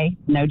 Cokes a day,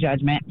 no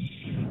judgment.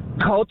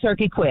 Cold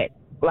turkey quit.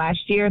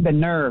 Last year, the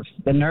nerves,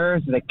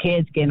 the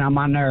kids getting on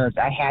my nerves.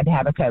 I had to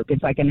have a Coke.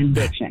 It's like an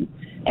addiction.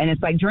 And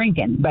it's like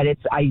drinking, but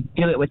I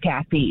do it with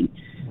caffeine.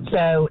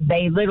 So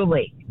they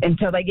literally,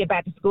 until they get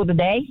back to school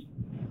today,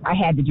 I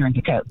had to drink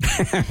a Coke.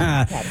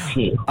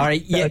 All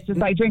right. So it's just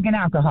like drinking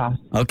alcohol.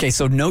 Okay,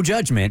 so no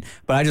judgment,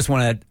 but I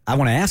want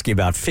to ask you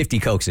about 50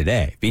 Cokes a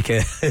day,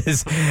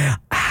 because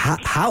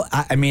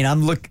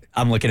I'm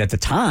looking at the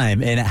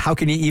time, and how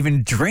can you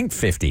even drink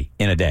 50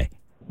 in a day?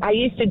 I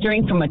used to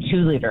drink from a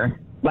 2-liter.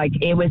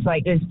 It was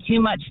too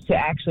much to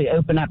actually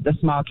open up the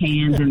small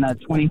cans and the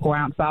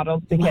 24-ounce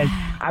bottles, because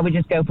I would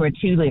just go for a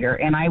 2-liter.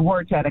 And I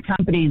worked at a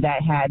company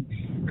that had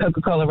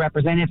Coca-Cola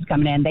representatives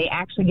coming in. They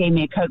actually gave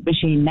me a Coke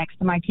machine next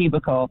to my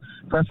cubicle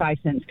for 5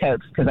 cents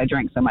Cokes because I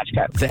drank so much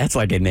Coke. That's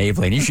like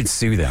enabling. You should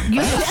sue them.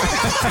 That's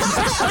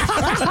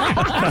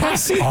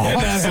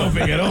not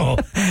helping at all.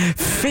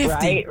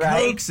 50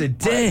 Cokes a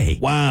day.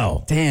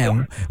 Wow.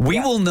 Damn. We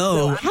will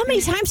know. How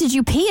many times did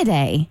you pee a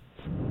day?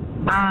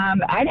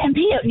 I didn't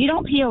pee. You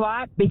don't pee a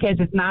lot because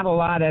it's not a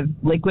lot of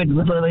liquid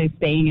literally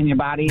staying in your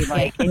body.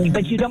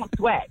 But you don't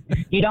sweat.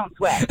 You don't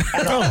sweat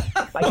at all.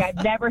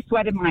 I've never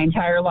sweated my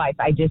entire life.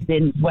 I just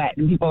didn't sweat.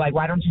 And people are like,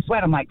 "Why don't you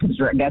sweat?" I'm like, "Because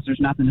I guess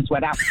there's nothing to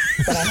sweat out."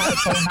 But I had to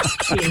tell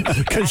not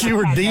to. Because you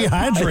were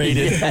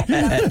dehydrated.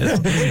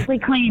 Completely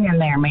clean in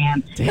there,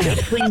 man. They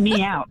cleaned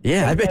me out.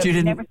 Yeah, I bet you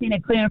didn't. Never seen a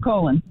cleaner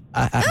colon.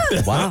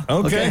 Wow.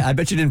 Okay. I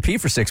bet you didn't pee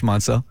for 6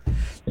 months, though.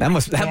 That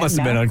must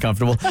have been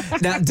uncomfortable.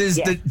 Now, I'm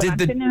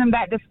sending them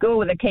back to school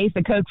with a case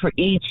of Coke for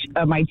each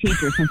of my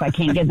teachers since I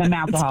can't give them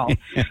alcohol.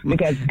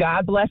 Because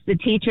God bless the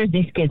teachers,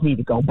 these kids need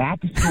to go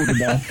back to school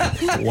today.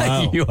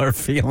 Wow. You are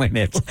feeling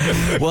it.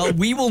 Well,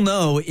 we will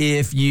know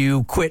if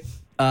you quit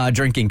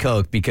drinking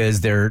Coke, because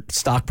their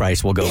stock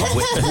price will go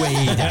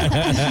way down.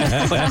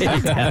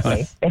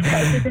 Exactly. If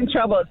Coke is in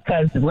trouble, it's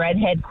because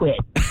Redhead quit.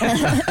 All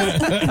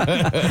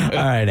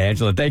right,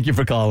 Angela. Thank you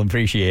for calling.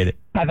 Appreciate it.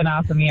 Have an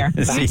awesome year.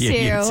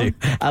 See you too.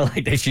 I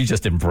like that she's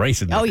just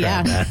embracing the crowd.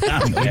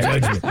 No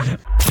judgment.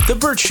 The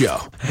Burt Show.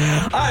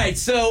 All right,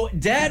 so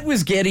Dad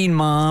was getting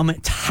Mom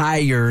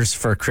tires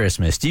for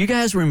Christmas. Do you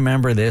guys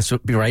remember this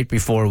right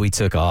before we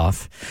took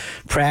off?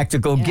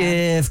 Practical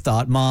gift,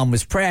 thought Mom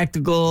was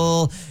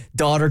practical.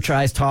 Daughter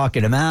tries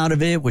talking him out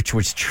of it, which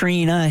was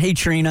Trina. Hey,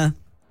 Trina.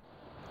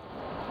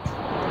 Hey,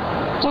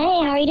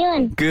 how are you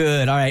doing?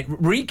 Good. All right,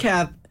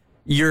 recap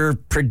your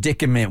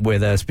predicament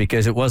with us,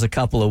 because it was a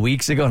couple of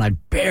weeks ago and I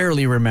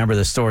barely remember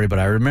the story, but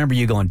I remember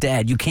you going,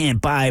 "Dad, you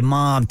can't buy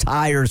Mom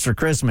tires for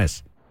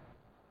Christmas."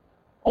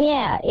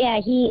 Yeah,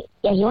 he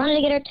wanted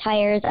to get her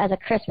tires as a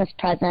Christmas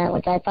present,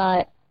 which I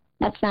thought,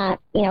 that's not,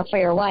 for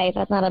your wife,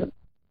 that's not a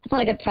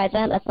good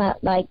present. That's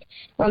not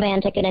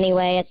romantic in any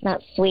way. It's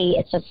not sweet.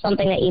 It's just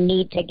something that you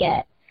need to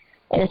get.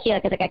 And I feel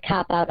like it's like a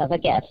cop out of a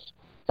gift.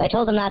 So I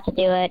told him not to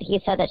do it.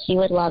 He said that she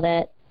would love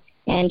it,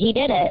 and he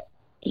did it.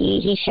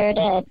 He sure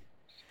did.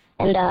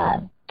 And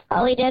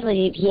all he did was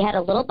he had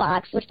a little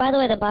box, which, by the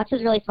way, the box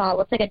is really small. It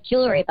looks like a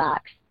jewelry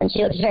box. And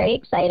she was very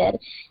excited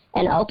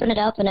and opened it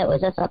up, and it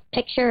was just a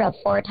picture of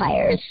 4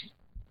 tires.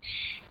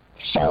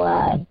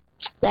 So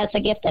that's a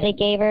gift that he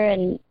gave her.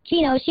 And,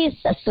 she's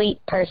a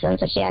sweet person,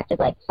 so she acted,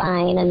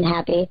 fine and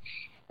happy.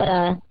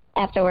 But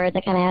afterwards,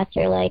 I kind of asked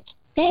her,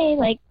 "Hey,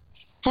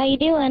 how you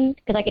doing?"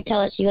 Because I could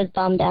tell that she was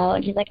bummed out.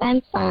 And she's like,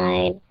 "I'm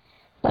fine."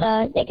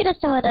 But they could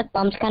just tell that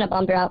kind of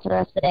bummed her out for the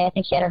rest of the day. I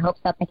think she had her hopes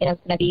up thinking it was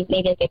going to be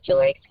maybe a good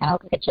jewelry, kind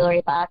of like a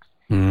jewelry box.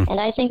 And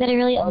I think that he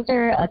really owes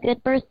her a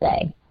good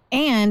birthday.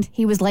 And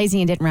he was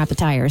lazy and didn't wrap the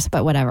tires,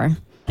 but whatever.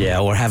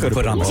 Yeah, or have to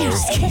put on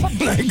bows.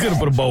 I could have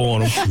put a bow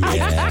on him.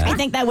 Yeah. I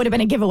think that would have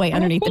been a giveaway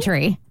underneath the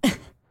tree.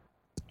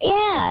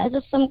 Yeah, it's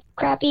just some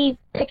crappy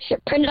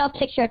printed off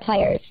picture of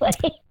tires.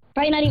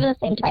 Probably not even the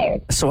same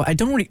tires. So I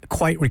don't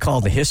quite recall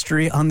the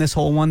history on this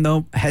whole one,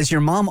 though. Has your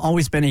mom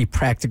always been a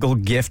practical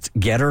gift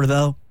getter,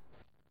 though?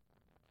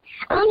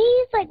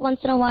 He's once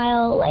in a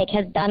while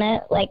has done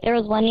it. There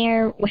was one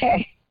year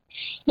where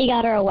he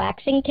got her a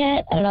waxing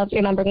kit. I don't know if you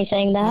remember me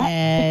saying that.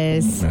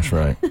 Yes. That's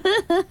right.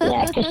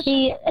 Yeah, because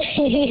she's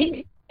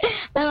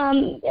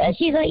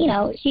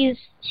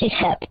she's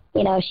hip.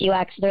 She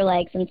waxes her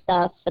legs and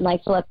stuff and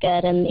likes to look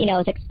good, and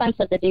it's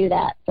expensive to do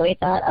that. So we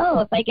thought,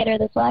 if I get her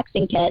this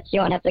waxing kit, she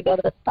won't have to go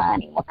to the spa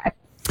anymore.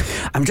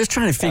 I'm just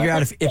trying to figure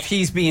out if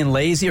he's being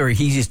lazy or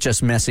he's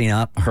just messing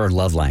up her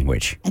love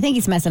language. I think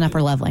he's messing up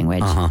her love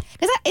language.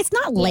 Because it's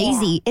not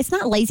lazy. It's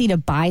not lazy to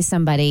buy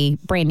somebody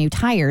brand new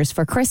tires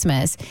for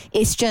Christmas.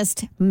 It's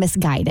just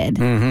misguided.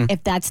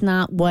 If that's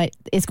not what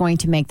is going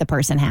to make the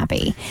person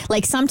happy.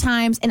 Like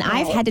sometimes, and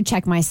I've had to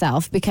check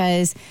myself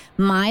because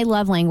my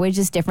love language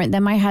is different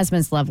than my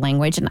husband's love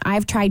language. And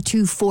I've tried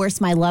to force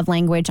my love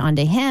language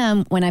onto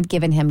him when I've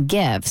given him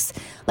gifts.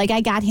 Like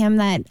I got him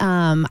that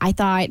I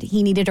thought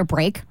he needed a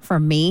break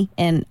from me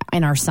and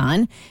our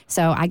son.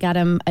 So I got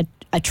him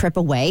a trip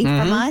away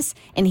from us.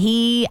 And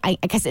I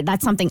guess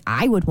that's something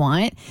I would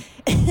want.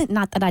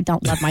 Not that I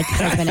don't love my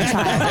husband and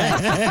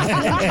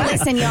child.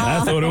 Listen,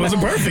 y'all. I thought it was a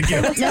perfect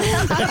gift.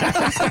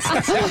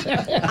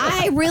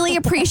 I really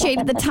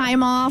appreciated the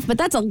time off, but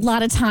that's a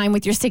lot of time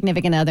with your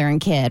significant other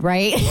and kid,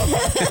 right?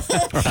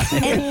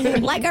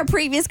 And like our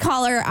previous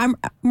caller, I'm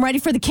ready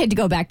for the kid to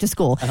go back to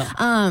school.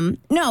 And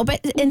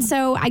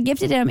so I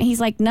gifted him. He's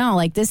like, no,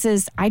 like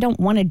I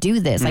don't want to do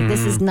this. Like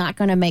this is not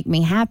going to make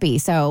me happy.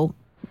 So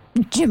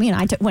Jimmy and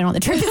I went on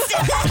the trip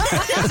instead.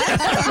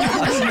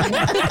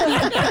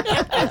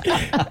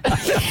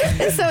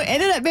 So it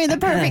ended up being the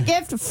perfect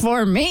gift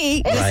for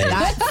me,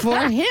 not for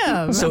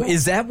him. So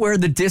is that where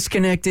the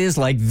disconnect is?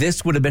 Like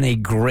this would have been a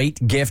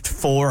great gift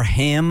for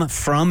him,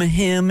 from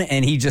him,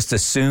 and he just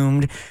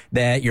assumed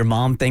that your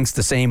mom thinks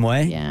the same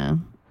way? Yeah.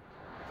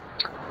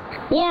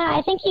 Yeah,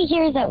 I think he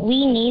hears that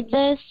we need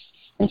this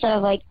instead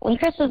of like, when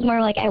Chris was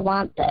more like, I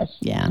want this.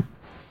 Yeah.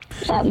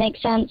 Does that make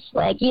sense?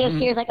 Like, he just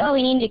hears like, oh,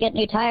 we need to get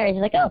new tires.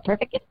 He's like, oh,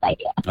 perfect gift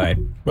idea. All right.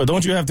 But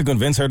don't you have to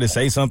convince her to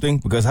say something?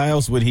 Because how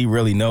else would he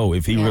really know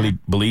if he really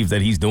believes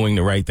that he's doing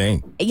the right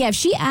thing? Yeah, if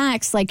she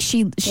acts like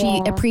she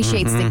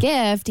appreciates the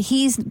gift,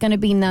 he's going to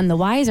be none the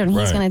wiser, and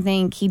he's going to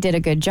think he did a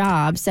good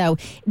job. So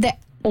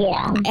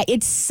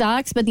it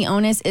sucks, but the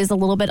onus is a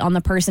little bit on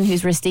the person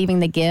who's receiving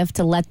the gift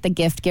to let the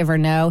gift giver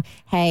know,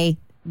 hey,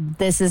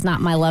 this is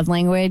not my love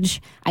language.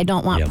 I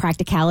don't want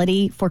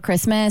practicality for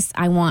Christmas.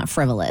 I want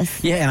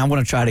frivolous. Yeah, and I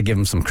want to try to give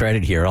him some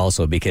credit here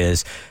also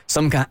because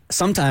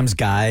sometimes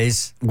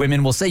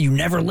women will say, you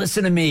never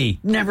listen to me.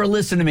 Never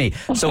listen to me.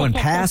 So in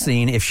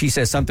passing, if she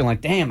says something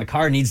like, damn, the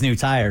car needs new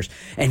tires,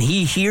 and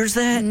he hears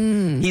that,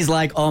 he's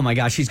like, oh my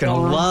gosh, she's going to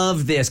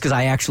love this because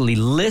I actually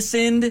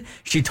listened.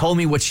 She told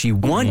me what she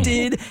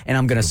wanted, and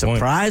I'm going to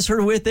surprise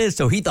her with it.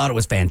 So he thought it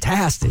was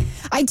fantastic.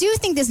 I do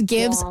think this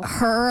gives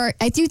her,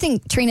 I do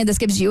think, Trina, this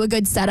gives you a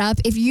good setup.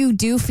 If you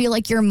do feel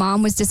like your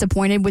mom was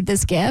disappointed with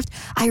this gift,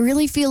 I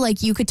really feel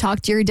like you could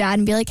talk to your dad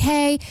and be like,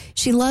 hey,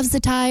 she loves the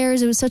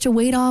tires. It was such a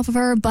weight off of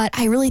her, but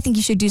I really think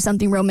you should do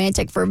something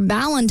romantic for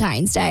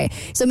Valentine's Day.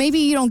 So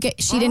maybe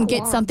she didn't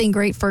get something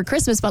great for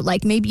Christmas, but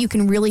like maybe you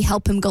can really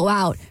help him go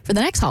out for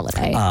the next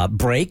holiday.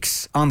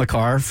 Brakes on the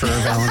car for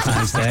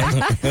Valentine's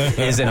Day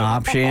is an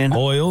option.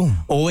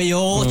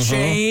 Oil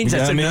change.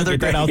 That's another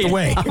get that out the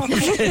way.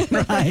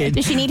 option, right?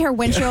 Does she need her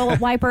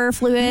windshield wiper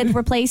fluid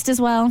replaced as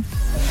well?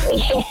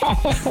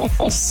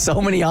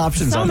 So many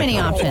options. So many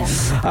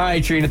options. All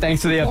right, Trina,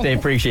 thanks for the update.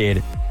 Appreciate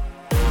it.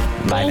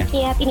 Bye Thank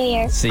you. Happy New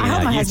Year. See you. I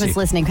hope my You husband's too.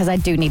 listening because I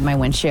do need my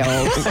windshield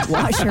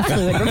washer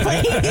fluid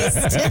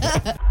replaced.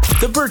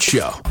 The Burt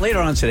Show. Later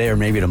on today or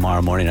maybe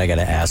tomorrow morning, I got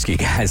to ask you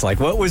guys, like,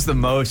 what was the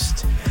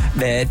most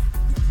that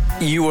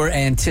you were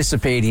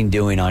anticipating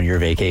doing on your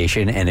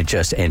vacation and it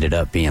just ended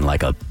up being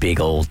like a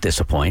big old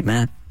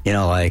disappointment? You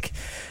know, like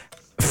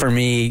for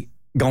me,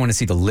 going to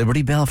see the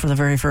Liberty Bell for the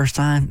very first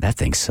time, that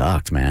thing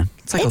sucked, man.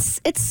 It's like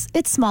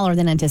it's smaller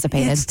than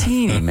anticipated. it's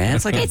teeny, man.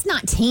 It's like It's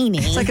not teeny.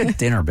 It's like a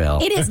dinner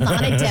bell. It is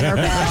not a dinner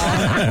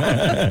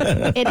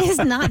bell. It is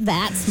not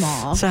that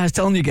small. So I was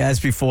telling you guys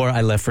before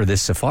I left for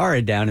this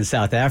safari down in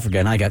South Africa,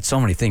 and I got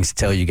so many things to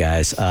tell you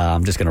guys.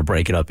 I'm just going to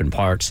break it up in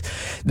parts.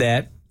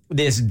 That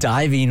this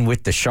diving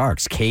with the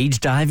sharks, cage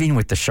diving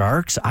with the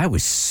sharks, I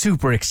was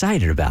super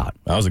excited about.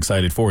 I was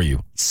excited for you.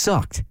 It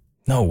sucked.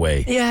 No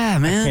way. Yeah,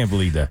 man. I can't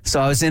believe that.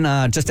 So I was in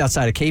just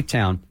outside of Cape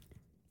Town.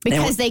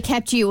 Because they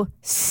kept you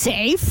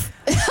safe.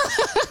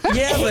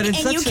 Yeah, but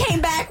it's and you came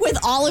back with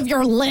all of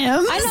your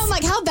limbs. I know, I'm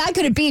like, how bad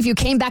could it be if you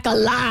came back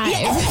alive?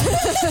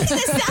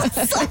 This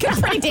sounds like a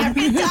pretty damn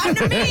good time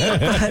to me.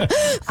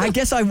 I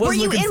guess I was. Were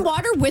you in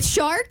water with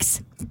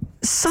sharks?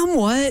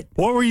 Somewhat.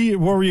 What were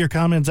your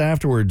comments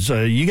afterwards?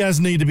 You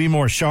guys need to be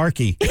more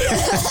sharky.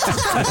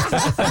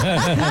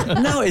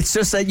 No, it's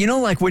just that, you know,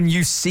 like when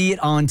you see it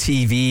on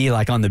TV,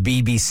 like on the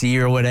BBC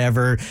or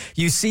whatever,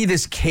 you see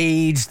this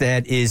cage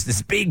that is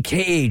this big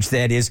cage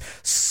that is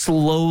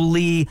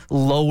slowly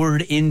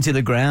lowered into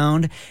the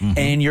ground,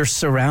 and you're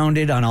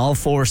surrounded on all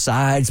four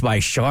sides by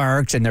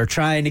sharks, and they're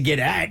trying to get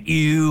at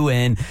you,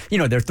 and, you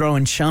know, they're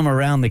throwing chum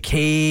around the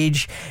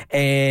cage,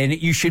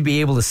 and you should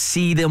be able to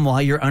see them while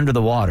you're under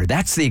the water.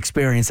 That's the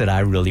experience that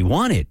I really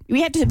wanted.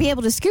 We have to be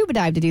able to scuba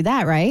dive to do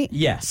that, right?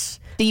 Yes.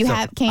 Do you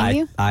can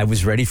you? I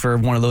was ready for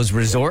one of those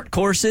resort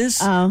courses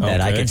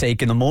that I could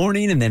take in the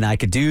morning, and then I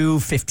could do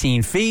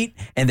 15 feet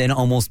and then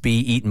almost be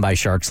eaten by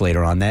sharks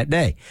later on that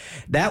day.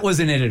 That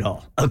wasn't it at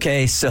all.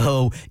 Okay,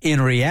 so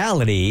in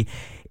reality,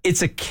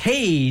 it's a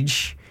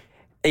cage,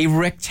 a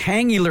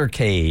rectangular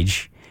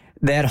cage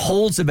that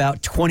holds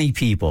about 20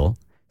 people.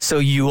 So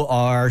you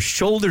are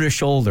shoulder to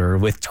shoulder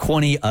with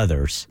 20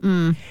 others.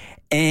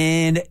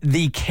 And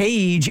the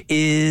cage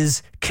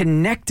is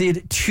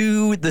connected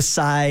to the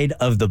side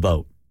of the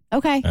boat.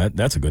 Okay.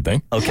 That's a good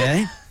thing.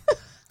 Okay.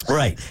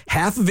 Right.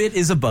 Half of it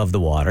is above the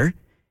water.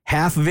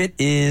 Half of it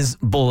is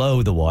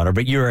below the water,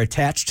 but you're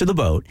attached to the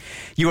boat.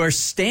 You are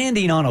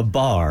standing on a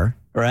bar,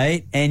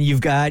 right? And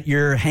you've got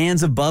your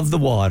hands above the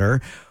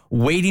water,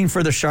 waiting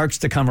for the sharks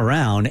to come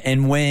around.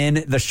 And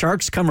when the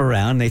sharks come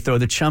around, they throw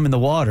the chum in the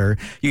water,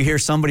 you hear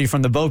somebody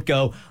from the boat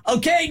go,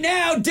 okay,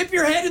 now dip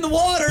your head in the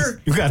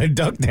water. You got to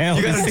duck down.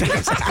 You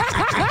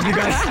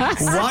got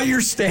while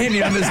you're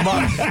standing on this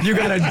bar, you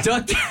got to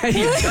duck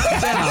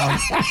down.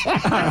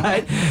 All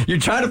right. You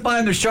try to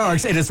find the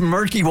sharks, and it's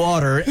murky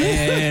water,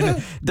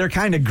 and they're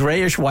kind of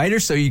grayish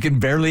whitish, so you can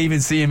barely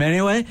even see them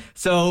anyway.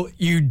 So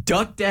you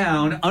duck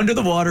down under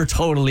the water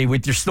totally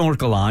with your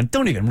snorkel on.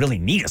 Don't even really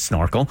need a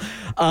snorkel.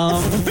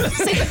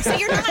 So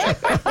you're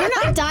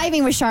not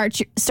diving with sharks.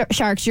 You're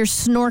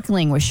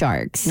snorkeling with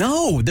sharks.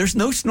 No, there's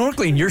no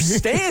snorkeling. You're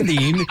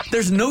standing.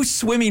 There's no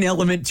swimming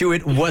element to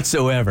it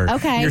whatsoever.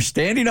 Okay. You're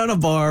standing on a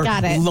bar,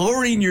 Got it.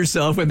 lowering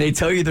yourself when they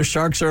tell you the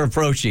sharks are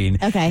approaching.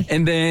 Okay.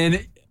 And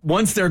then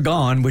once they're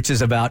gone, which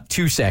is about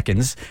 2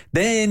 seconds,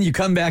 then you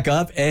come back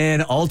up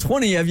and all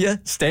 20 of you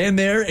stand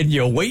there and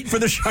you wait for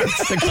the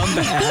sharks to come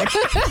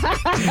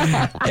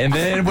back. And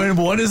then when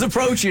one is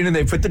approaching and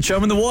they put the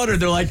chum in the water,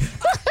 they're like,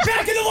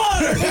 back in the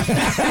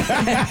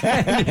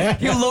water.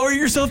 You lower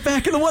yourself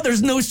back in the water.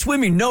 There's no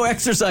swimming, no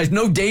exercise,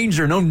 no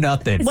danger, no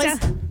nothing.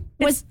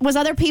 Was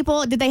other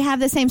people, did they have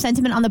the same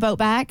sentiment on the boat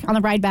back, on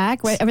the ride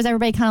back? Was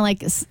everybody kind of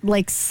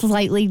like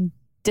slightly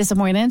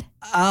disappointed?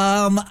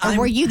 Or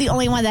were you the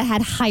only one that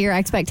had higher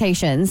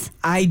expectations?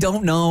 I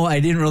don't know. I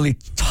didn't really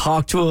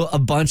talk to a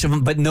bunch of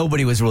them, but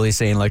nobody was really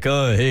saying like,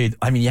 oh, hey,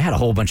 I mean, you had a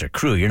whole bunch of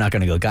crew. You're not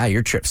going to go, guy,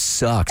 your trip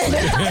sucks.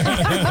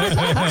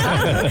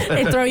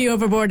 They throw you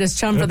overboard as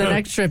chum for the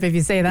next trip if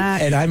you say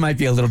that. And I might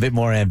be a little bit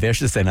more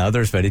ambitious than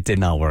others, but it did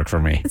not work for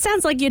me. It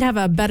sounds like you'd have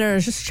a better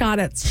shot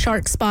at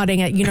shark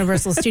spotting at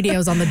Universal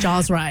Studios on the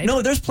Jaws ride.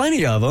 No, there's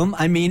plenty of them.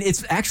 I mean,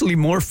 it's actually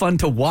more fun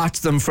to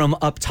watch them from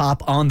up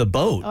top on the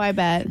boat. Oh, I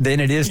bet.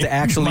 Than it is to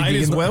actually Might be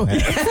as in the well.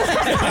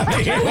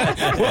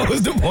 What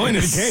was the point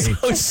of the cage?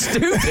 So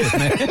stupid,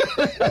 man.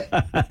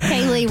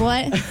 Haley,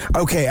 what?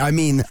 Okay, I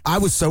mean, I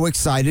was so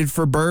excited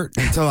for Bert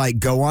to like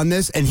go on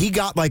this, and he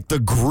got like the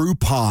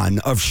Groupon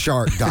of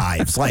shark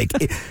dives. Like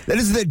that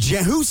is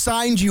who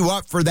signed you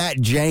up for that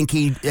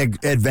janky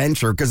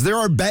adventure? Because there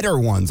are better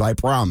ones, I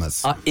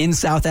promise. In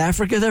South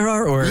Africa, there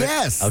are, or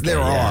yes, okay,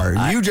 there are.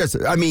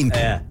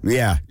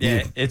 Yeah,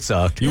 it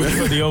sucked. You went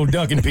for the old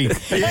duck and peep.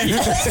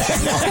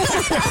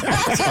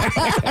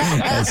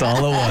 That's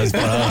all it was,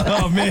 bro.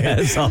 Oh, man.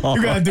 That's all.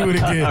 You got to do it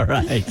again. All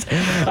right.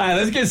 All right,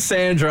 let's get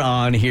Sandra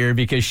on here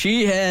because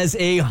she has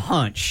a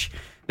hunch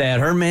that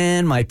her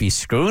man might be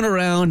screwing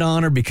around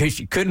on her because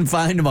she couldn't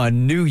find him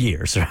on New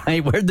Year's,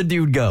 right? Where'd the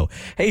dude go?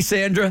 Hey,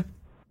 Sandra.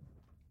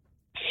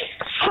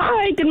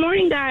 Hi, good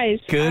morning, guys.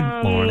 Good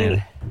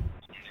morning.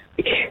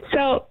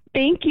 So,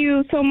 thank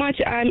you so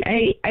much.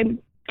 I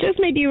just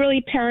may be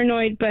really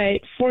paranoid, but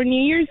for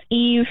New Year's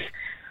Eve,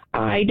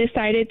 I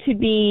decided to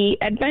be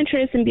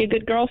adventurous and be a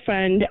good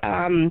girlfriend,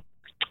 and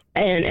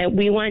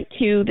we went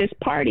to this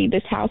party,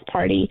 this house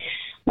party.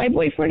 My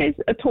boyfriend is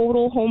a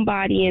total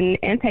homebody and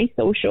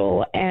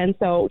antisocial, and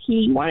so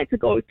he wanted to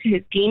go to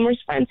his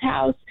gamer's friend's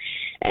house,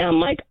 and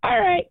I'm like, all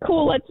right,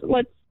 cool,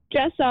 let's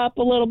dress up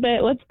a little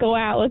bit, let's go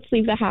out, let's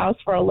leave the house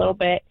for a little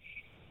bit.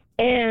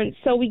 And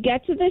so we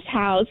get to this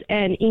house,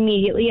 and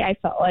immediately I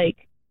felt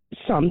like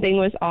something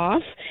was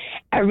off.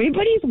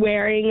 Everybody's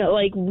wearing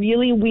like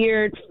really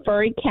weird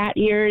furry cat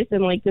ears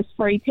and like this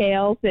furry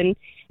tails, and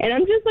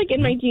I'm just like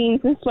in my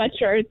jeans and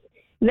sweatshirts.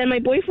 Then my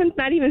boyfriend's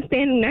not even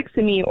standing next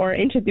to me or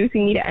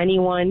introducing me to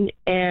anyone,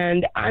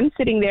 and I'm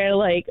sitting there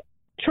like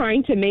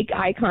trying to make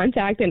eye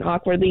contact and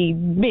awkwardly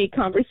make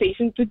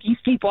conversations with these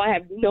people. I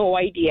have no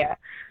idea.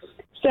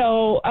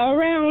 So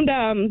around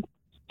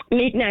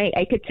midnight,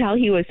 I could tell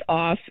he was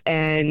off,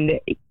 and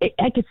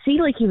I could see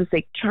like he was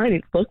like trying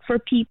to look for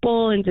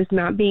people and just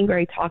not being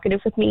very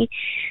talkative with me.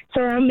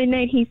 So around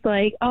midnight, he's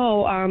like,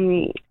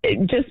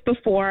 just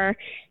before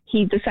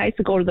he decides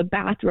to go to the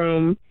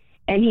bathroom,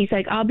 and he's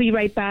like, I'll be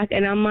right back.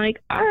 And I'm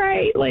like, all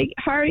right, like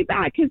hurry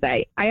back, because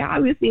I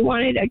obviously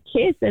wanted a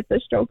kiss at the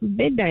stroke of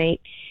midnight.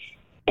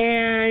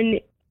 And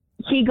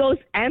he goes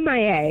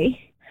MIA.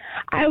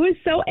 I was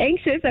so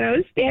anxious, and I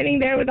was standing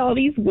there with all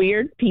these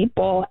weird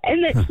people,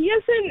 and then he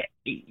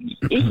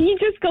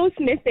just goes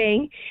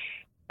missing,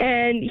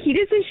 and he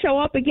doesn't show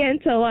up again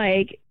till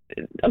like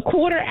a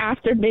quarter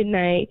after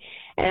midnight.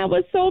 And I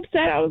was so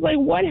upset. I was like,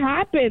 what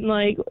happened?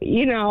 Like,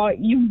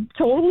 you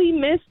totally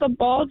missed the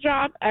ball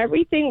drop.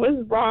 Everything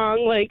was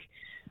wrong. Like,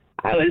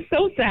 I was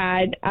so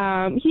sad.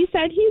 He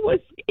said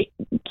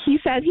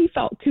he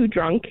felt too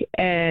drunk,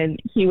 and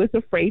he was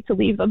afraid to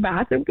leave the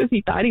bathroom because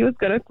he thought he was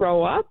going to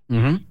throw up.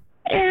 Mm-hmm.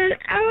 And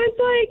I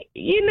was like,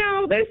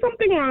 there's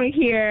something wrong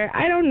here.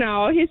 I don't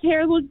know. His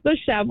hair looked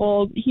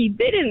disheveled. He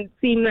didn't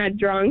seem that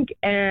drunk,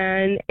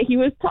 and he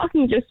was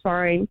talking just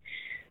fine.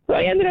 So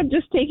I ended up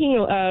just taking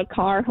a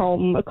car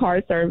home, a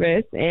car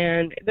service,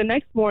 and the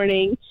next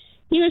morning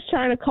he was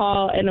trying to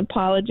call and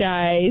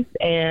apologize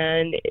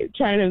and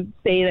trying to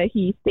say that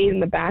he stayed in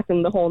the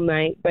bathroom the whole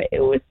night. But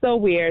it was so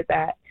weird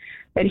that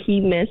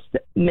he missed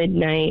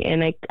midnight,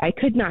 and I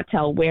could not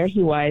tell where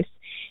he was.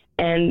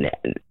 And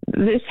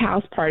this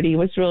house party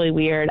was really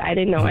weird. I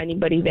didn't know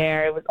anybody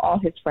there. It was all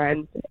his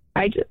friends.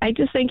 I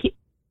just think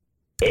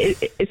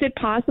is it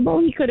possible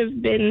he could have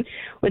been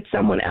with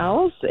someone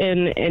else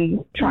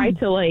and tried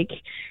to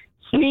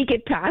sneak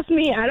it past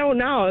me? I don't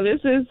know.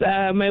 This is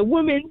my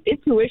woman's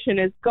intuition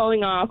is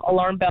going off.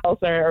 Alarm bells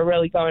are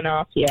really going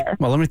off here.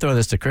 Well, let me throw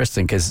this to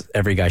Kristen, because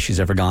every guy she's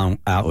ever gone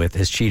out with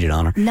has cheated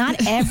on her.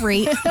 Not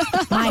every.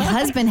 My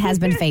husband has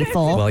been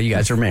faithful. Well, you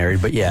guys are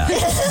married, but yeah.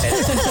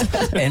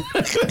 and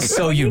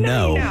so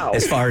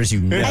as far as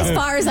you know. As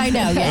far as I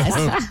know,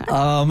 yes.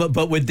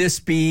 But would this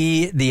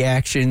be the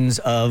actions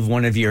of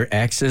one of your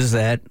exes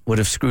that would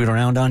have screwed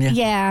around on you?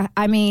 Yeah,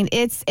 I mean,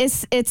 it's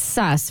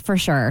sus for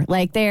sure.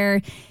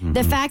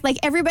 The fact,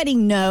 everybody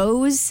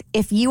knows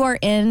if you are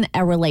in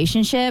a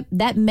relationship,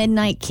 that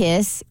midnight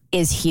kiss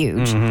is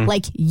huge.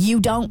 You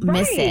don't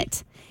miss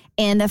it.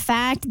 And the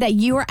fact that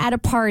you are at a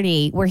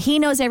party where he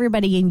knows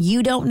everybody and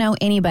you don't know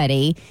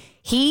anybody,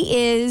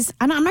 he is,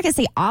 I'm not going to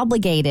say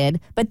obligated,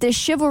 but the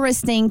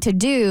chivalrous thing to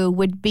do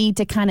would be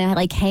to kind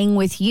of hang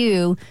with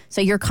you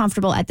so you're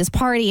comfortable at this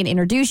party and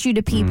introduce you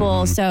to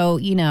people so,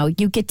 you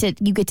get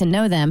to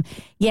know them.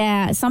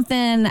 Yeah,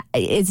 something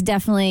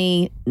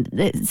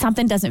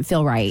doesn't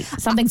feel right.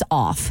 Something's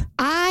off.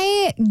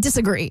 I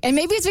disagree. And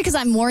maybe it's because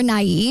I'm more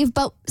naive,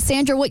 but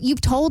Sandra, what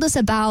you've told us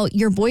about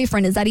your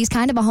boyfriend is that he's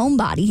kind of a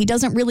homebody. He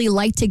doesn't really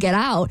like to get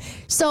out.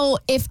 So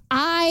if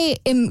I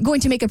am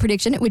going to make a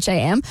prediction, which I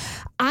am,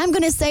 I'm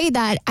going to say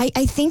that I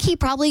think he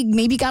probably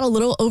maybe got a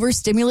little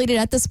overstimulated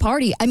at this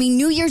party. I mean,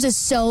 New Year's is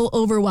so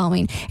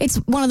overwhelming. It's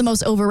one of the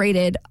most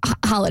overrated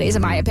holidays,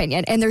 in my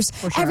opinion. And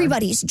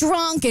everybody's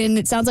drunk, and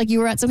it sounds like you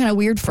were at some kind of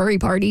weird furry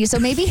party. So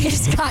maybe he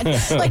just got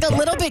a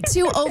little bit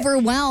too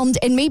overwhelmed.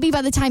 And maybe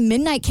by the time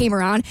midnight came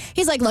around,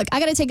 he's like, look, I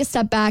got to take a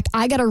step back.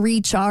 I got to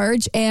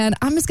recharge, and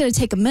I'm just going to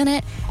take a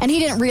minute. And he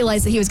didn't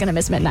realize that he was going to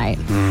miss midnight.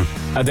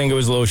 I think it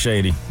was a little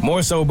shady.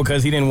 More so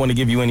because he didn't want to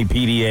give you any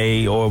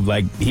PDA, or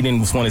he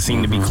didn't want to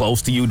seem to be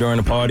close to you during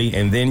the party,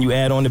 and then you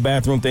add on the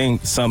bathroom thing,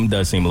 something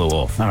does seem a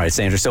little off. All right,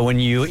 Sandra, so when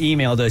you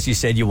emailed us, you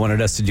said you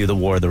wanted us to do the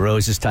War of the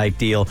Roses type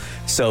deal,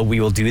 so we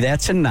will do that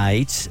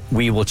tonight.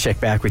 We will check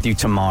back with you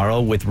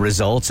tomorrow with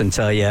results and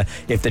tell you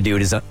if the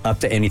dude is up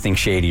to anything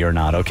shady or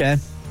not, okay?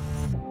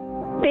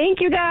 Thank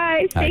you,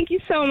 guys. Thank you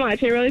so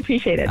much. I really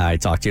appreciate it. All right,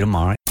 talk to you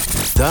tomorrow.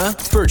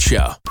 The Burt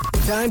Show.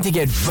 Time to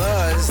get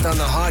buzzed on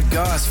the hot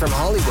goss from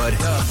Hollywood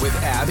with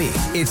Abby.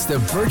 It's the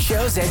Burt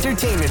Show's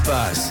entertainment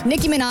buzz.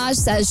 Nicki Minaj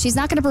says she's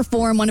not going to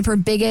perform one of her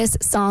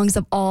biggest songs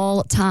of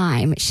all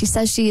time. She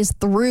says she is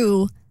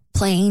through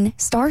playing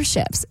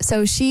Starships.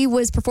 So she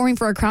was performing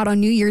for a crowd on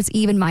New Year's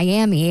Eve in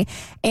Miami,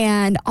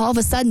 and all of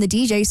a sudden the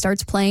DJ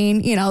starts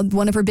playing,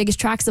 one of her biggest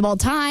tracks of all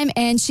time,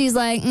 and she's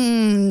like,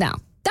 no.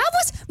 That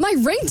was my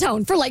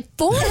ringtone for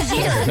 4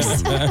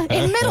 years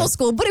in middle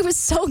school, but it was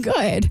so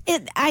good.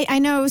 I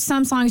know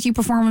some songs you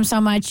perform them so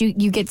much,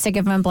 you get sick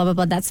of them, blah, blah,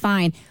 blah. That's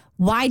fine.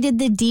 Why did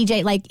the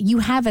DJ, you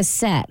have a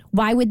set.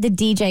 Why would the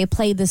DJ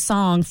play the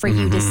song for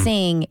you to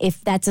sing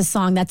if that's a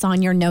song that's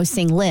on your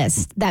no-sing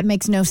list? That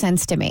makes no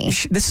sense to me.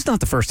 This is not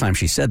the first time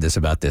she said this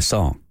about this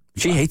song.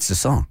 She hates the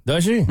song.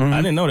 Does she? I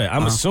didn't know that.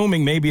 I'm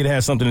assuming maybe it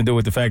has something to do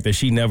with the fact that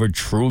she never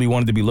truly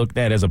wanted to be looked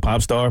at as a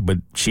pop star, but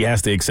she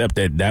has to accept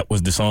that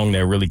was the song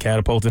that really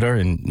catapulted her,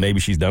 and maybe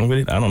she's done with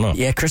it. I don't know.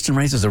 Yeah, Kristen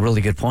raises a really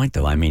good point,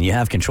 though. I mean, you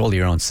have control of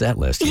your own set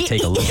list. You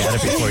take a look at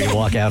it before you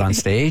walk out on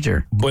stage,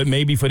 or... But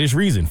maybe for this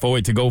reason, for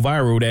it to go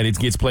viral, that it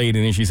gets played,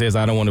 and then she says,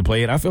 I don't want to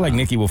play it. I feel like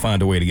Nicki will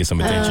find a way to get some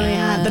attention.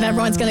 Yeah. Then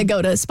everyone's going to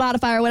go to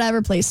Spotify or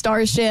whatever, play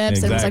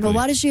Starships, and it's like, well,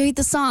 why does she hate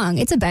the song?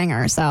 It's a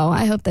banger, so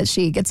I hope that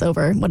she gets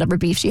over whatever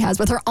beef she has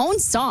with her own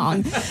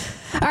song.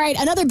 All right,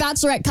 another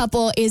Bachelorette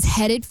couple is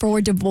headed for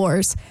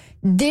divorce.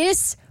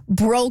 This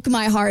broke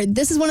my heart.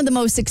 This is one of the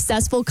most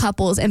successful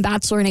couples in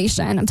Bachelor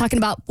Nation. I'm talking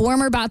about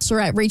former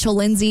Bachelorette Rachel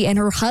Lindsay and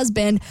her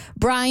husband,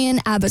 Brian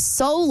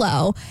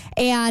Abasolo.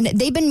 And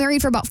they've been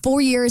married for about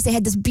 4 years. They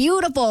had this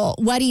beautiful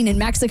wedding in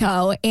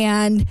Mexico,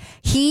 and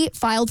he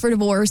filed for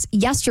divorce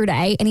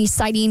yesterday, and he's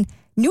citing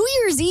New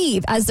Year's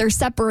Eve as their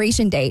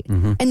separation date.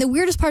 And the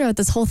weirdest part about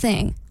this whole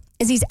thing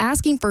is he's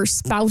asking for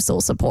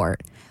spousal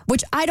support,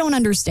 which I don't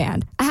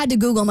understand. I had to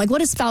Google. I'm like, what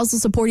does spousal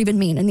support even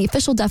mean? And the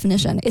official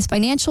definition is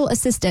financial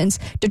assistance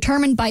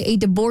determined by a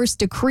divorce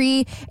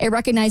decree. It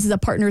recognizes a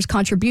partner's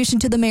contribution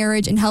to the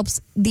marriage and helps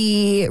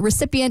the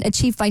recipient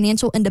achieve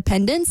financial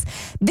independence.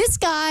 This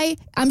guy,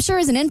 I'm sure,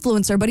 is an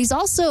influencer, but he's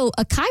also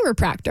a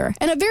chiropractor,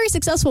 and a very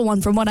successful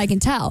one from what I can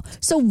tell.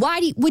 So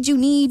why would you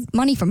need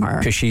money from her?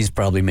 Because she's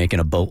probably making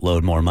a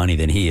boatload more money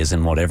than he is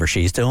in whatever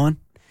she's doing.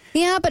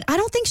 Yeah, but I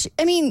don't think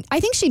I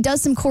think she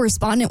does some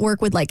correspondent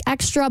work with like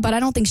Extra, but I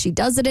don't think she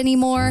does it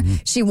anymore. Mm-hmm.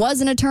 She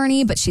was an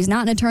attorney, but she's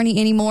not an attorney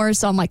anymore.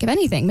 So I'm like, if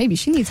anything, maybe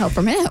she needs help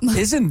from him.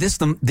 Isn't this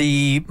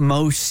the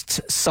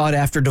most sought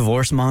after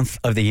divorce month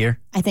of the year?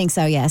 I think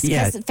so, yes.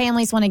 Yeah. Because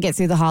families want to get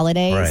through the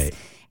holidays. Right.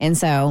 And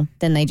so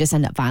then they just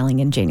end up filing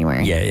in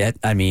January. Yeah,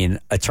 I mean,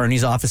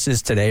 attorneys'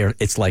 offices today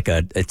it's like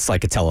a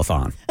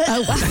telethon.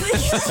 Oh, wow.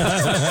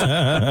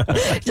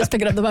 Just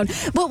picking up the phone.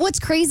 But what's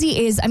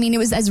crazy is, I mean, it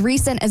was as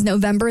recent as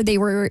November.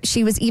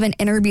 She was even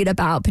interviewed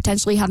about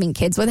potentially having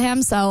kids with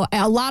him. So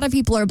a lot of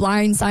people are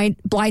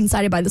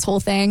blindsided by this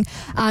whole thing.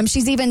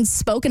 She's even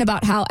spoken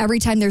about how every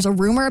time there's a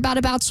rumor about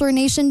a Bachelor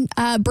Nation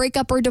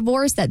breakup or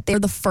divorce, that they're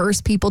the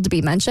first people to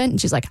be mentioned. And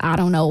she's like, I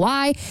don't know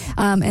why.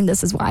 And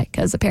this is why,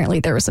 because apparently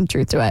there was some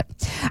truth to it.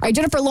 All right,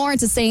 Jennifer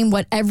Lawrence is saying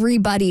what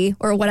everybody,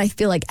 or what I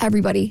feel like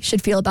everybody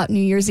should feel about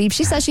New Year's Eve.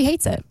 She says she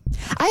hates it.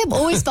 I have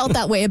always felt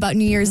that way about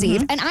New Year's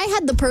Eve. And I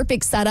had the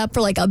perfect setup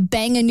for like a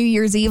banging New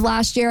Year's Eve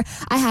last year.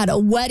 I had a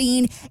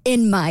wedding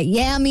in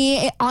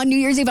Miami on New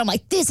Year's Eve. I'm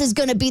like, this is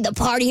going to be the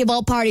party of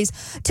all parties.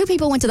 2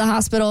 people went to the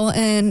hospital,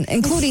 and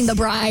including the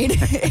bride.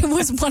 It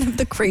was one of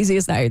the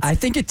craziest nights. I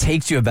think it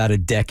takes you about a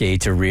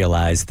decade to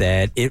realize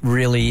that it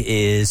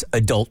really is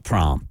adult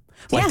prom.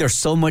 Like there's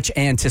so much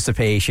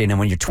anticipation, and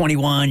when you're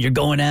 21, you're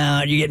going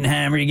out, you're getting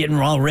hammered, you're getting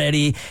all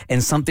ready,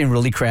 and something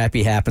really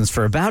crappy happens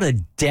for about a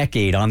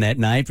decade on that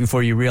night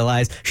before you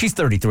realize she's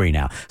 33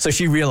 now. So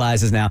she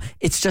realizes now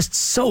it's just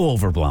so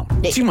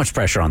overblown. Too much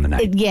pressure on the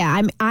night.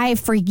 Yeah, I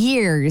for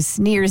years,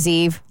 New Year's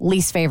Eve,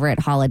 least favorite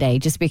holiday,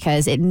 just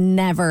because it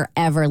never,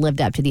 ever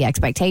lived up to the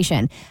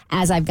expectation.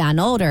 As I've gotten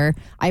older,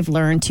 I've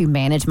learned to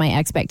manage my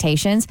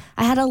expectations.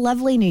 I had a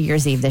lovely New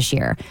Year's Eve this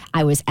year.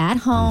 I was at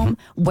home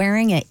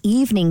wearing an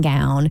evening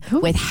gown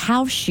with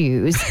house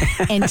shoes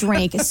and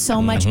drank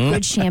so much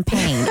good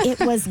champagne. It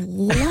was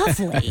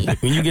lovely.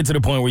 When you get to the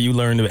point where you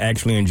learn to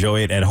actually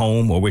enjoy it at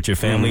home or with your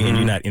family and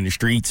you're not in the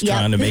streets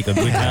trying to make a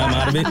good time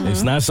out of it,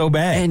 it's not so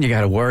bad. And you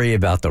got to worry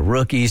about the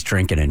rookies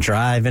drinking and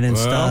driving and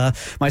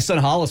stuff. My son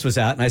Hollis was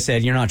out, and I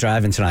said, you're not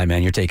driving tonight,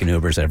 man. You're taking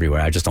Ubers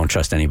everywhere. I just don't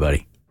trust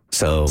anybody.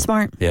 So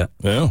smart. Yeah.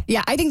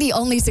 Yeah, I think the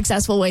only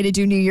successful way to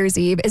do New Year's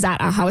Eve is at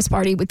a house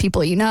party with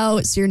people you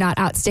know, so you're not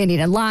out standing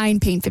in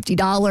line paying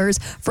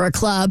 $50 for a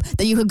club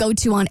that you could go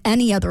to on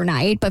any other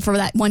night, but for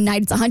that one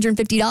night it's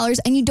 $150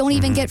 and you don't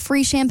even get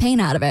free champagne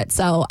out of it.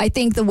 So I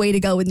think the way to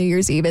go with New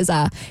Year's Eve is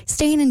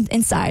staying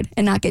inside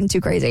and not getting too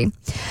crazy.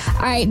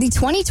 All right, the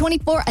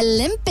 2024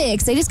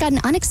 Olympics, they just got an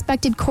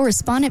unexpected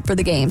correspondent for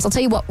the games. I'll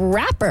tell you what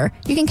rapper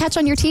you can catch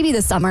on your TV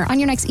this summer on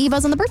your next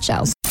eVuzz on The Burt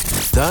Show.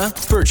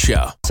 The Burt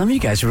Show. Some of you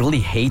guys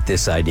really hate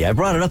this idea. I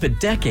brought it up a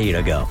decade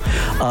ago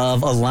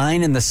of a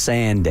line in the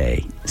sand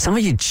day. Some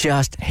of you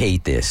just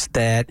hate this,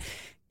 that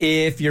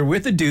if you're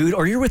with a dude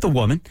or you're with a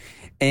woman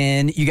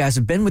and you guys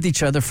have been with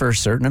each other for a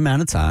certain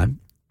amount of time,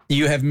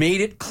 you have made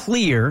it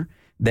clear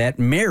that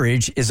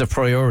marriage is a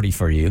priority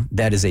for you.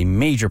 That is a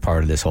major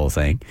part of this whole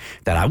thing,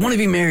 that I want to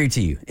be married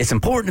to you. It's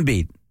important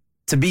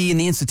to be in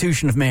the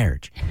institution of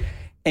marriage.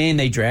 And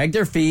they drag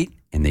their feet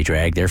and they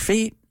drag their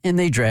feet. And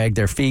they drag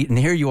their feet, and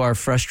here you are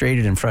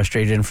frustrated and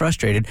frustrated and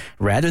frustrated,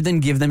 rather than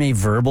give them a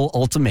verbal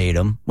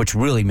ultimatum, which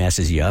really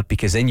messes you up,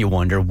 because then you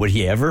wonder, would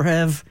he ever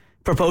have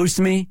proposed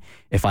to me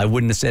if I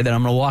wouldn't have said that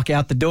I'm going to walk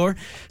out the door?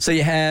 So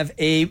you have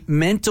a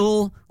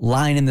mental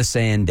line in the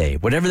sand day,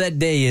 whatever that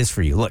day is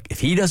for you. Look, if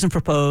he doesn't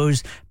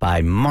propose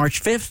by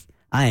March 5th,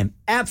 I am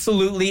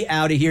absolutely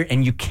out of here,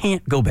 and you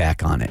can't go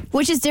back on it.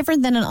 Which is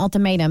different than an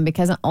ultimatum,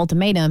 because an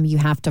ultimatum you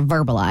have to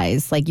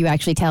verbalize. Like, you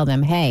actually tell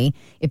them, hey,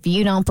 if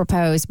you don't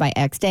propose by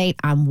X date,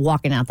 I'm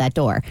walking out that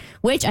door.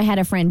 Which I had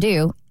a friend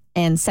do,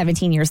 and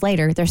 17 years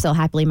later, they're still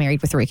happily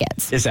married with 3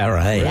 kids. Is that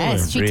right?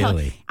 Yes.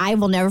 Really? I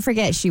will never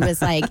forget. She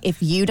was like,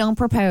 if you don't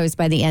propose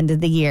by the end of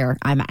the year,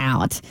 I'm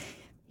out.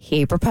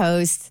 He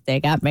proposed.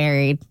 They got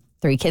married.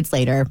 3 kids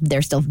later,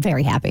 they're still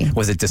very happy.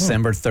 Was it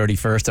December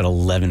 31st at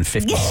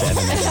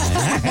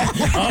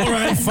 11:57? All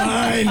right,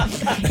 fine.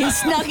 He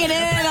snuck it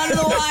in under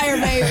the wire,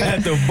 baby.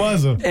 At the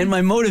buzzer. And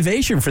my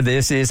motivation for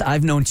this is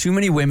I've known too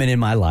many women in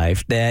my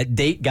life that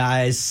date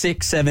guys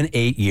 6, 7,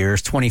 8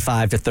 years,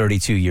 25 to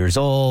 32 years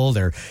old,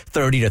 or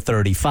 30 to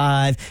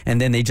 35,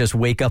 and then they just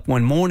wake up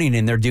one morning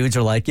and their dudes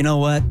are like, you know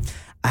what?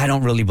 I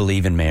don't really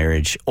believe in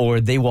marriage. Or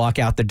they walk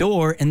out the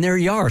door and there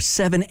you are,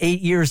 7,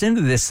 8 years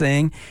into this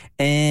thing,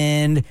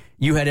 and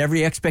you had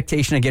every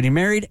expectation of getting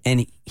married,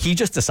 and he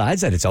just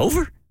decides that it's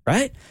over,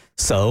 right?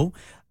 So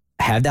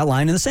have that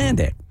line in the sand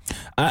day.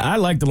 I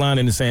like the line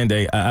in the sand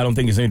day. I don't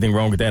think there's anything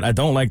wrong with that. I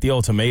don't like the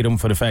ultimatum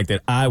for the fact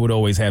that I would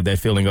always have that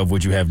feeling of,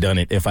 would you have done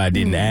it if I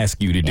didn't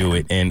ask you to do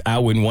it? And I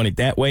wouldn't want it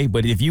that way.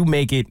 But if you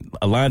make it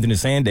a line in the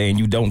sand day and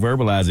you don't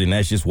verbalize it and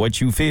that's just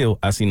what you feel,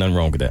 I see nothing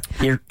wrong with that.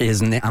 Here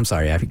is, I'm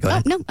sorry, Abby, go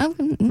ahead. No. Go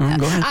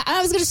ahead. I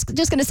was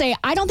just going to say,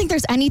 I don't think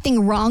there's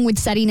anything wrong with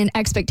setting an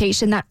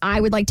expectation that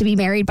I would like to be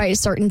married by a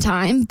certain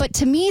time. But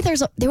to me,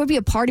 there would be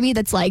a part of me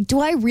that's like, do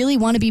I really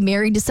want to be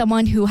married to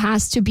someone who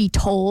has to be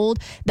told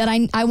that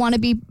I want to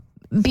be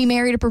be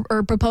married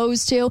or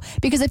propose to?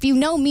 Because if you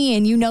know me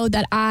and you know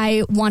that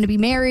I want to be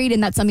married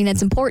and that's something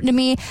that's important to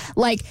me,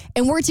 like,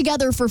 and we're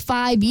together for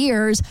 5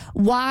 years,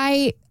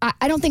 why?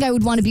 I don't think I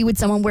would want to be with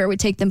someone where it would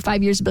take them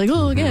 5 years to be like,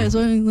 oh, yeah, so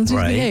let's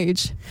use the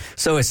age.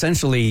 So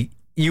essentially,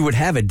 you would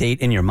have a date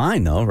in your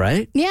mind, though,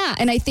 right? Yeah,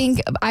 and I think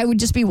I would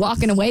just be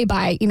walking away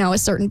by, a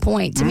certain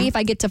point. To me, if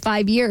I get to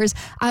 5 years,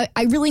 I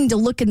really need to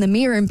look in the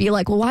mirror and be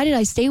like, well, why did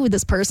I stay with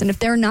this person if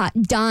they're not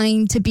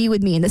dying to be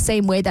with me in the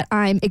same way that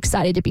I'm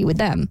excited to be with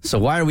them? So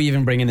why are we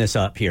even bringing this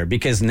up here?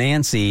 Because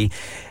Nancy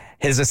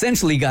has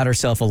essentially got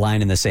herself a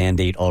line in the sand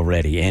date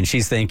already, and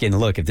she's thinking,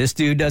 look, if this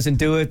dude doesn't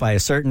do it by a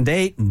certain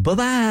date,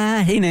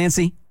 bye-bye. Hey,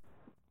 Nancy.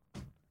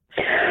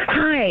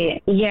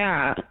 Hi.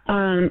 Yeah.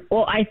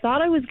 Well, I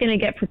thought I was going to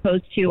get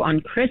proposed to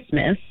on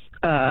Christmas,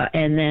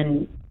 and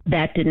then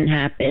that didn't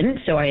happen.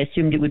 So I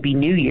assumed it would be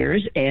New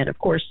Year's, and of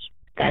course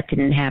that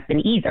didn't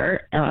happen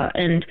either.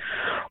 And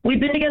we've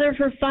been together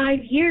for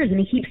 5 years, and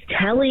he keeps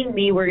telling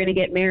me we're going to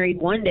get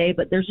married one day,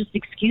 but there's just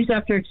excuse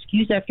after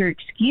excuse after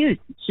excuse.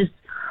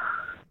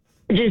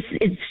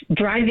 It's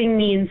driving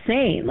me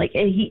insane. Like,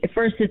 at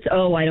first it's,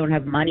 oh, I don't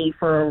have money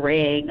for a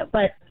ring,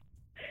 but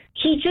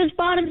he just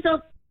bought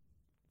himself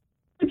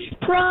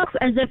props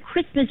as a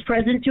Christmas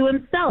present to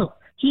himself.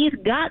 He's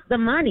got the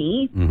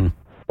money, and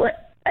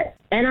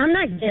I'm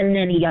not getting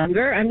any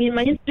younger. I mean,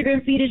 my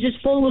Instagram feed is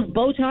just full of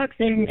Botox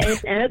and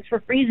ads for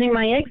freezing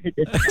my eggs at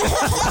this point.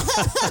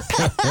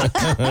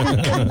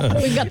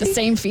 We've got the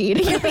same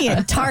feed. You're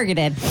being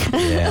targeted.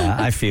 Yeah,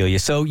 I feel you.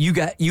 So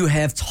you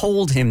have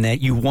told him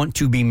that you want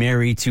to be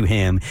married to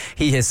him.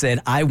 He has said,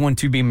 I want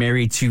to be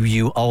married to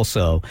you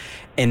also,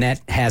 and that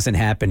hasn't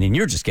happened, and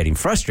you're just getting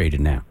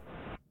frustrated now.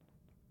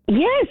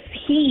 Yes,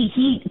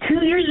 he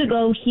 2 years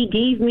ago, he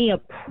gave me a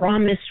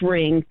promise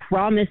ring,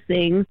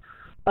 promising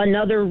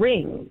another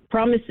ring.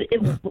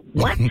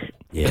 What?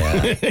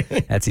 Yeah,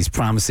 he's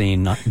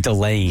promising, not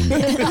delaying.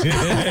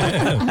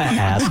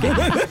 Asking.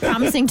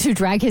 Promising to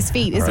drag his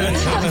feet is the thing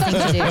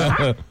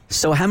to do.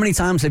 So how many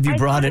times have you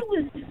brought it?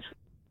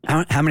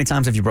 How many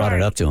times have you brought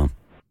it up to him?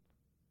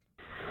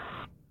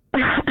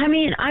 I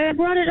mean, I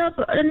brought it up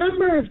a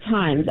number of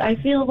times. I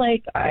feel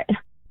like I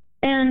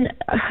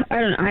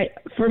don't know.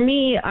 For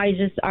me, I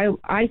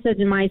said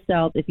to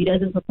myself, if he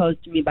doesn't propose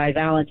to me by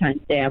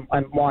Valentine's Day,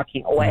 I'm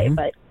walking away.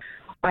 But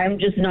I'm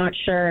just not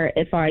sure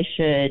if I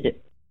should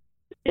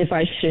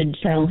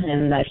tell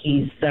him that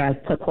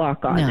I've put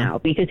clock on now,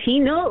 because he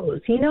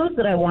knows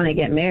that I want to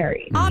get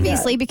married.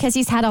 Obviously, because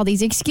he's had all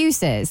these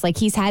excuses. Like,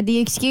 he's had the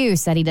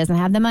excuse that he doesn't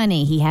have the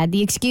money. He had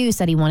the excuse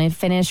that he wanted to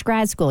finish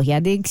grad school. He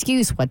had the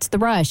excuse, what's the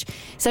rush?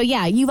 So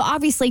yeah, you've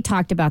obviously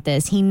talked about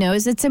this. He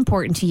knows it's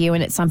important to you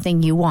and it's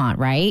something you want,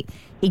 right?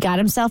 He got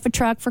himself a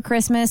truck for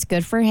Christmas.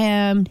 Good for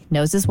him.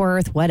 Knows his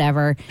worth,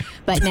 whatever.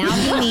 But now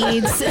he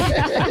needs,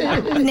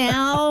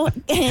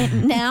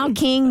 now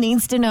King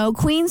needs to know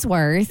Queen's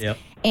worth. Yep.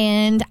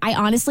 And I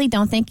honestly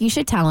don't think you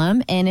should tell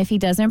him. And if he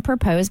doesn't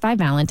propose by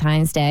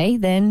Valentine's Day,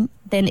 then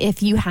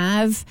if you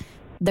have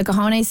the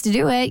cojones to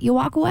do it, you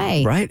walk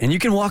away. Right. And you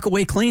can walk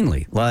away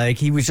cleanly. Like,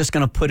 he was just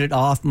going to put it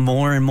off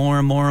more and more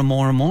and more and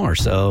more and more.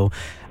 So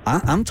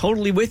I'm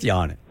totally with you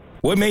on it.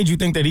 What made you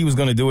think that he was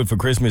going to do it for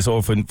Christmas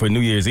or for New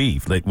Year's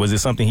Eve? Like, was it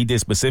something he did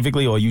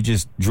specifically, or you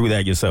just drew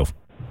that yourself?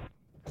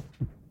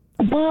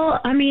 Well,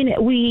 I mean,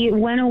 we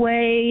went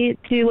away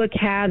to a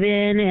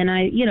cabin, and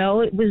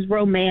it was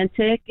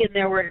romantic, and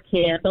there were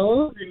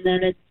candles, and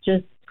then it's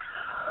just,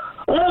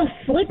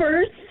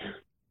 slippers.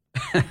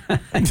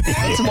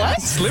 It's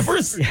what?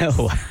 Slippers?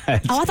 Oh,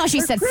 I thought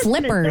she said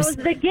flippers. That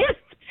was the gift.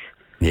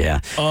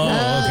 Yeah.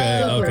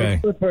 Oh,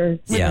 okay.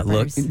 Yeah,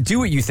 look, do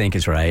what you think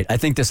is right. I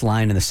think this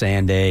line in the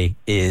sand day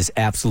is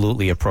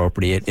absolutely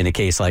appropriate in a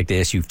case like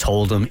this. You've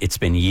told him it's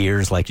been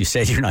years. Like you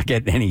said, you're not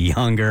getting any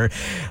younger.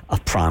 A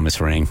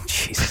promise ring.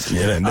 Jesus.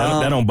 Yeah,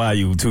 that don't buy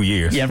you 2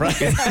 years. Yeah, right.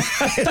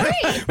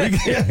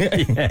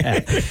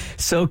 Yeah.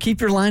 So keep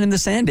your line in the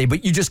sand day,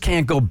 but you just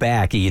can't go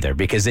back either,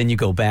 because then you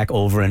go back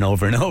over and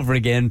over and over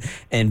again,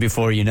 and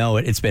before you know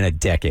it, it's been a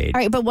decade.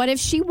 All right, but what if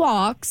she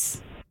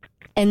walks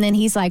and then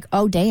he's like,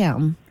 oh,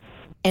 damn,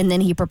 and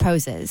then he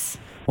proposes?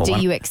 Well, do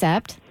you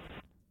accept?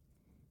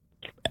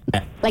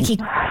 Like, he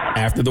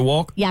after the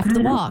walk? Yeah, after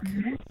the walk.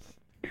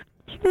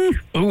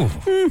 Ooh,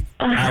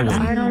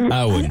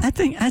 I wouldn't.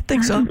 I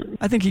think so.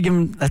 I think you give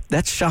him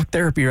that's shock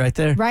therapy right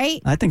there.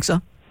 Right? I think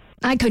so.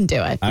 I couldn't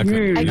do it. I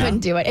couldn't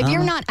do it. If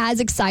you're not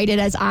as excited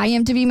as I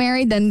am to be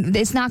married, then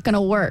it's not going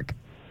to work.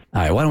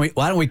 All right,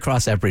 why don't we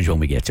cross that bridge when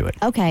we get to it?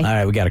 Okay. All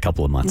right, we got a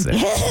couple of months there.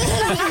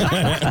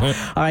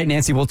 All right,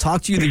 Nancy, we'll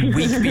talk to you the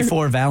week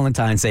before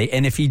Valentine's Day,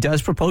 and if he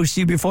does propose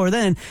to you before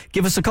then,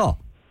 give us a call.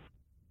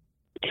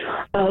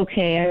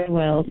 Okay, I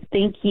will.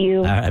 Thank you.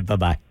 All right,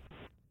 bye-bye.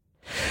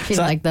 She's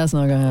like, that's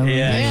not going to happen.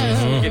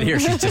 Yeah. You can hear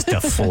she's just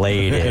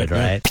deflated,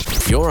 right?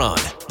 You're on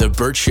The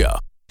Bert Show.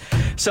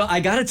 So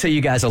I got to tell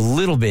you guys a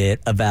little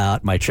bit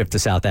about my trip to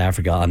South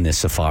Africa on this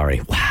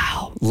safari.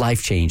 Wow,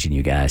 life-changing,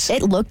 you guys.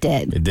 It looked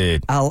it. It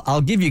did.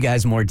 I'll give you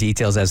guys more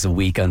details as the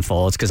week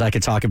unfolds, because I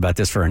could talk about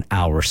this for an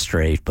hour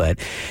straight, but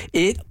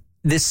it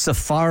this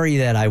safari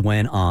that I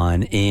went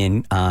on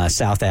in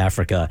South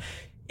Africa,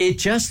 it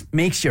just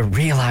makes you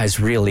realize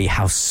really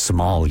how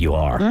small you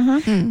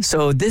are.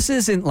 So this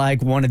isn't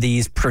like one of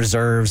these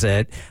preserves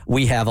that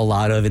we have a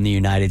lot of in the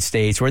United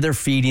States where they're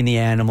feeding the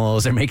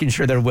animals, they're making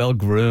sure they're well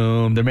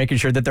groomed, they're making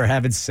sure that they're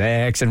having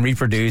sex and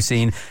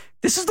reproducing.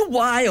 This is the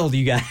wild,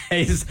 you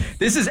guys.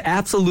 This is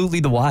absolutely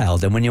the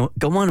wild. And when you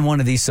go on one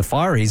of these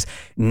safaris,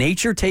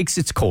 nature takes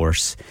its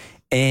course.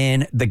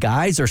 And the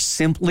guys are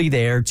simply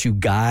there to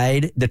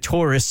guide the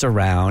tourists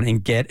around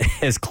and get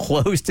as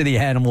close to the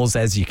animals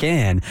as you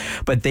can.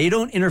 But they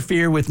don't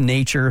interfere with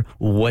nature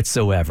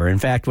whatsoever. In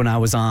fact, when I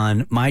was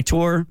on my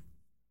tour,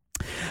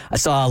 I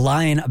saw a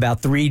lion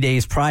about 3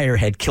 days prior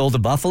had killed a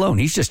buffalo, and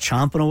he's just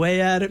chomping away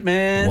at it,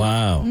 man.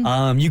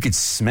 Wow. You could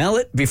smell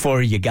it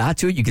before you got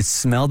to it. You could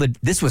smell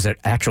this was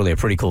actually a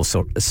pretty cool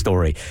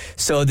story.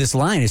 So this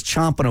lion is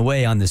chomping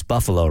away on this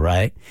buffalo,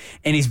 right?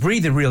 And he's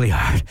breathing really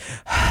hard.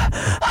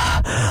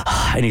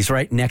 And he's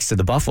right next to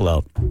the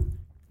buffalo.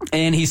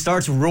 And he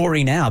starts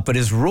roaring out, but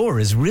his roar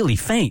is really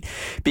faint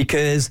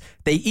because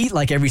they eat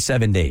like every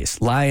 7 days.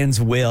 A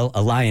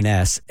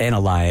lioness and a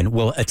lion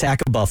will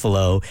attack a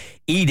buffalo,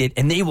 eat it,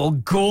 and they will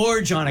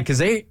gorge on it because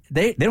they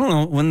don't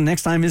know when the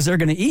next time is they're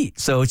going to eat.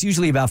 So it's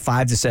usually about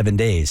 5 to 7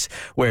 days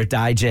where it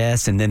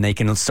digests, and then they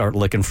can start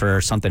looking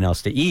for something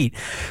else to eat.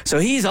 So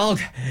he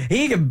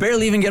can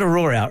barely even get a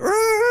roar out.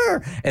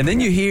 And then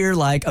you hear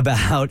like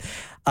about,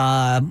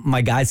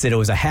 my guide said it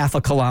was a half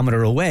a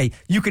kilometer away,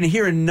 you can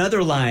hear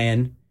another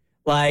lion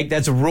like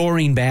that's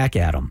roaring back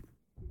at him.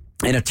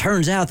 And it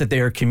turns out that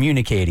they are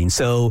communicating.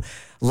 So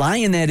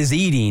lion that is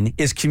eating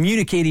is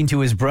communicating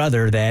to his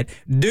brother that,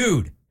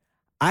 dude,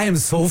 I am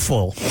so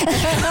full. And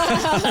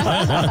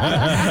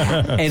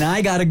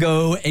I got to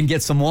go and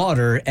get some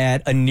water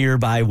at a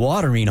nearby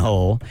watering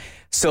hole.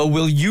 So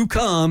will you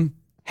come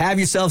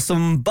have yourself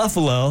some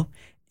buffalo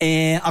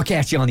and I'll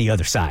catch you on the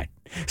other side.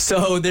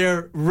 So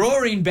they're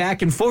roaring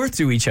back and forth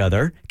to each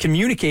other,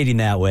 communicating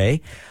that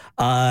way.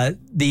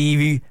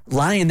 The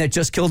lion that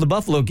just killed the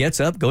buffalo gets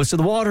up, goes to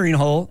the watering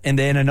hole, and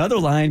then another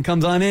lion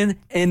comes on in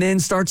and then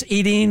starts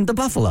eating the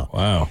buffalo.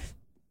 Wow.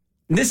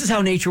 This is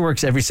how nature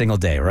works every single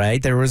day,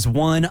 right? There was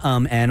one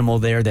animal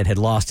there that had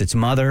lost its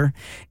mother,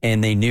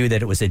 and they knew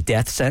that it was a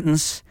death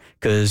sentence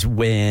because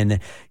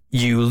when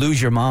you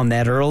lose your mom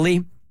that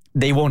early,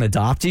 they won't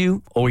adopt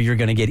you or you're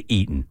going to get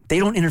eaten. They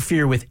don't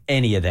interfere with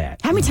any of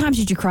that. How many times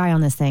did you cry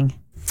on this thing?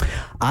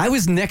 I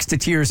was next to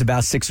tears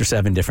about 6 or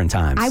 7 different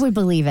times. I would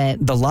believe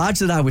it. The lodge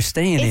that I was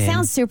staying in. It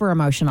sounds super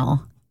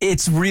emotional.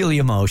 It's really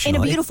emotional.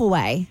 In a beautiful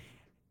way.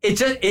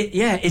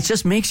 It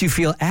just makes you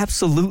feel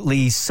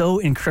absolutely so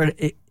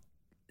incredible,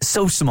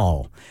 so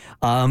small.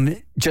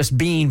 Just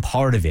being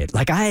part of it.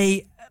 Like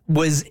I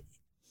was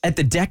at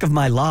the deck of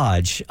my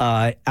lodge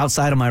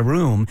outside of my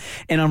room,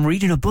 and I'm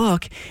reading a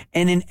book,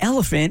 and an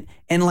elephant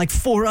and like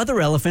 4 other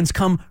elephants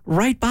come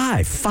right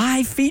by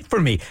 5 feet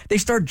from me. They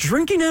start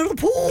drinking out of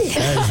the pool.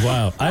 That is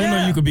wild. I didn't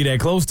know you could be that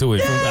close to it.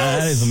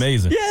 Yes. That is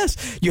amazing.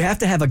 Yes. You have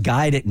to have a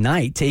guide at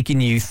night taking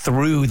you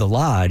through the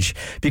lodge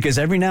because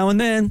every now and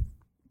then,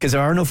 because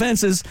there are no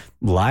fences,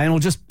 lion will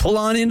just pull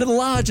on into the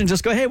lodge and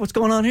just go, hey, what's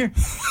going on here?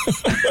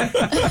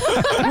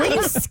 Were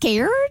you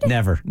scared?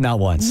 Never. Not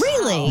once.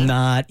 Really?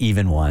 Not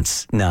even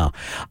once. No.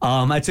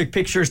 I took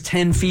pictures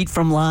 10 feet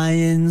from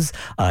lions,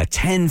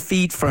 10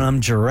 feet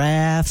from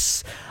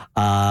giraffes.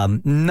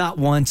 Not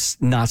once,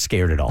 not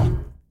scared at all.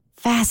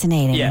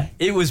 Fascinating. Yeah,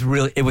 it was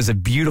a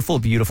beautiful,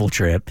 beautiful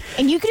trip.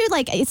 And you could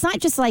do it's not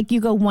just like you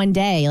go one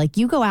day, like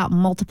you go out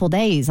multiple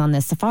days on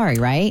this safari,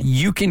 right?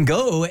 You can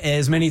go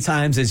as many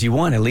times as you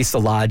want. At least the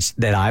lodge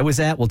that I was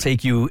at will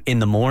take you in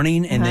the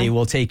morning and they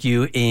will take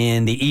you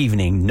in the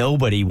evening.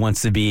 Nobody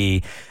wants to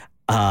be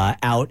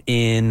out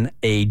in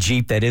a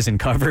Jeep that isn't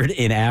covered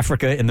in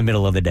Africa in the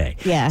middle of the day.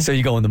 Yeah. So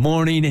you go in the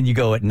morning and you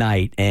go at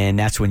night, and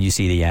that's when you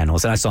see the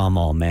animals. And I saw them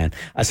all, man.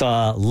 I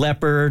saw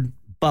leopard,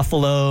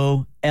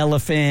 buffalo,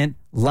 elephant,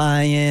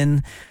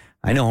 lion.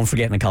 I know I'm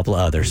forgetting a couple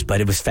of others,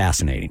 but it was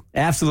fascinating.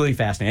 Absolutely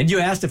fascinating. And you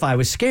asked if I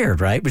was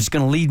scared, right? Which is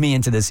going to lead me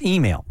into this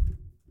email.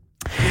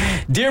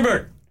 Dear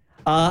Bert,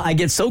 I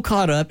get so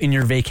caught up in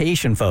your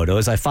vacation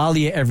photos. I follow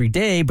you every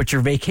day, but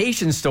your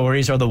vacation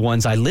stories are the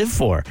ones I live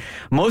for.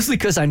 Mostly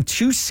because I'm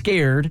too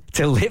scared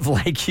to live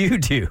like you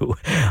do.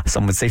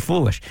 Some would say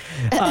foolish.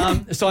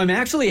 So I'm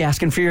actually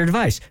asking for your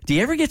advice. Do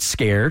you ever get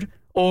scared?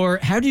 Or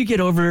how do you get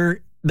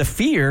over the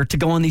fear to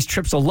go on these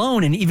trips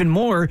alone, and even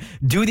more,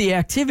 do the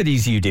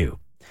activities you do?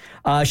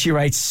 She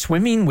writes,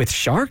 swimming with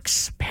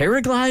sharks,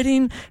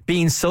 paragliding,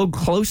 being so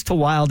close to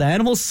wild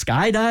animals,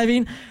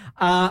 skydiving.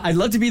 I'd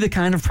love to be the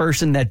kind of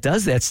person that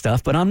does that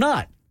stuff, but I'm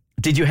not.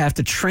 Did you have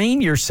to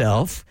train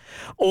yourself,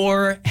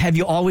 or have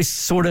you always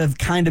sort of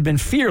kind of been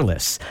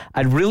fearless?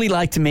 I'd really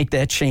like to make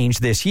that change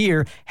this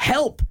year.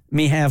 Help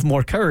me have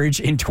more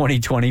courage in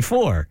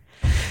 2024.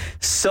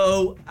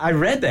 So I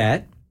read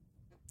that,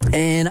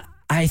 and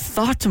I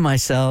thought to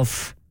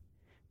myself,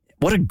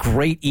 what a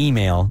great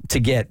email to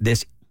get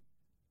this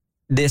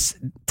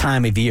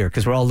time of year,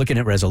 because we're all looking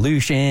at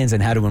resolutions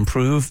and how to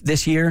improve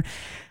this year.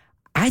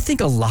 I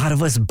think a lot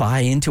of us buy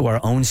into our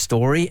own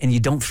story and you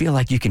don't feel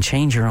like you can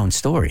change your own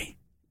story.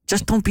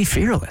 Just don't be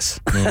fearless.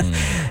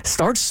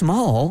 Start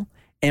small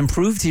and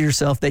prove to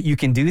yourself that you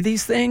can do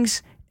these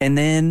things and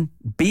then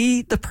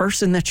be the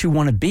person that you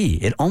want to be.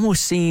 It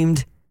almost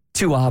seemed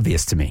too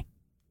obvious to me.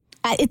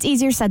 It's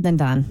easier said than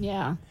done.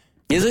 Yeah.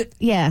 Is it?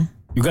 Yeah.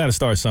 You got to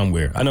start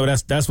somewhere. I know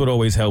that's what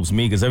always helps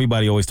me because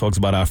everybody always talks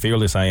about how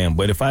fearless I am.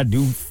 But if I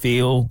do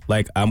feel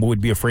like I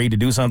would be afraid to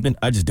do something,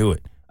 I just do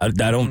it. I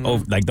don't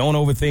don't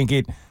overthink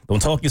it.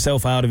 Don't talk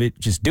yourself out of it.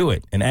 Just do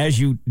it. And as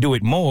you do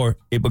it more,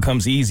 it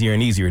becomes easier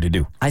and easier to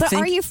do. But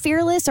are you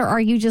fearless or are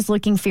you just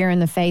looking fear in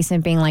the face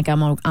and being like, I'm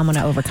going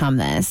to overcome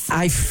this?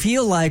 I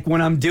feel like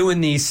when I'm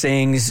doing these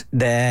things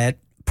that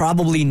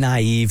probably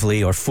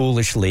naively or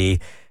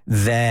foolishly,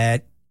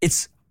 that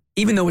it's,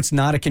 even though it's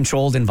not a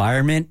controlled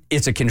environment,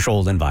 it's a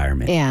controlled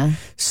environment. Yeah.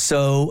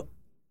 So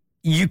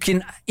you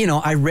can,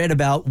 I read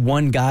about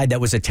one guy that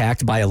was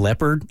attacked by a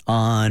leopard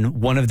on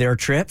one of their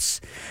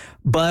trips.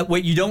 But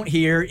what you don't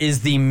hear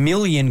is the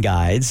million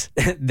guides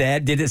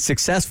that did it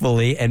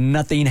successfully and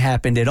nothing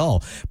happened at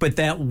all. But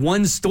that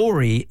one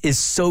story is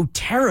so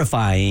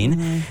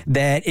terrifying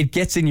that it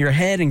gets in your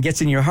head and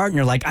gets in your heart and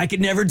you're like, I could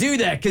never do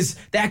that because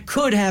that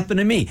could happen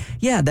to me.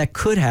 Yeah, that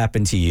could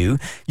happen to you.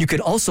 You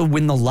could also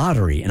win the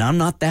lottery and I'm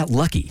not that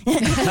lucky.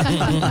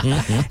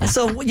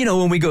 So,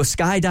 when we go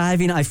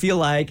skydiving, I feel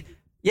like,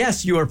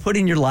 yes, you are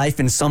putting your life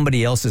in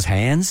somebody else's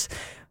hands.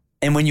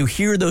 And when you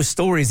hear those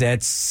stories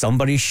that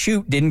somebody's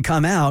chute didn't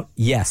come out,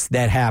 yes,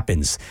 that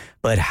happens.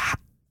 But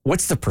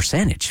what's the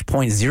percentage?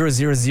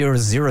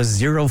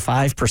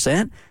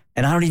 0.00005%?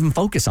 And I don't even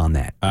focus on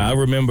that. I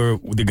remember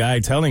the guy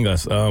telling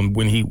us when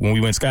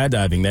we went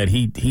skydiving that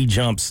he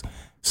jumps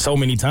so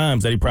many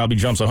times that he probably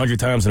jumps 100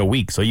 times in a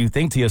week. So you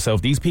think to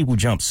yourself, these people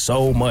jump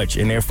so much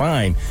and they're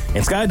fine.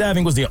 And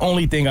skydiving was the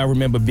only thing I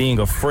remember being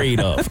afraid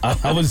of.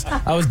 I was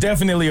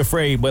definitely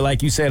afraid, but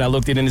like you said, I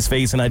looked it in his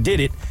face and I did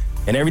it.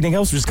 And everything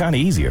else was kind of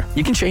easier.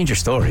 You can change your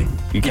story.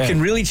 You can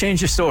really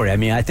change your story. I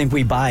mean, I think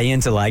we buy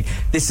into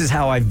this is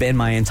how I've been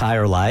my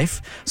entire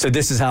life. So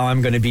this is how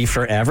I'm going to be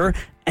forever.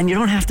 And you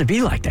don't have to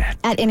be like that.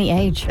 At any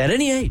age. At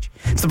any age.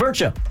 It's The Bert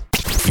Show.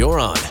 You're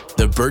on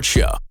The Bert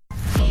Show.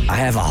 I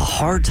have a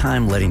hard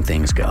time letting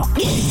things go.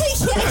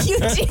 Yeah, you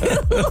do.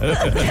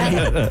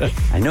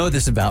 I know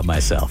this about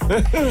myself.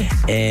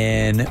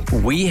 And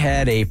we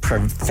had a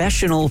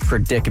professional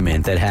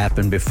predicament that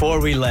happened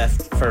before we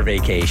left for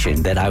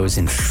vacation that I was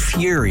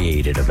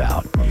infuriated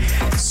about.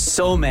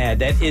 So mad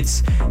that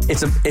it's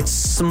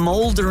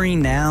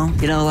smoldering now,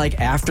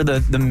 after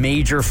the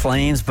major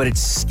flames, but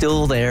it's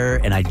still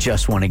there and I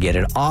just want to get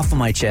it off of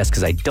my chest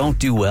because I don't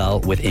do well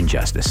with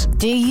injustice.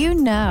 Do you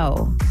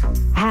know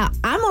how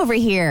I'm over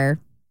here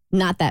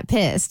not that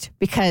pissed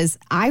because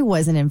I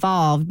wasn't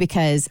involved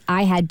because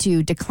I had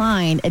to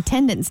decline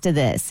attendance to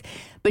this.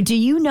 But do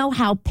you know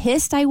how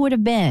pissed I would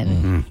have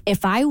been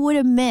if I would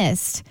have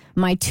missed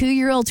my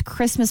 2-year-old's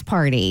Christmas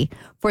party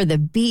for the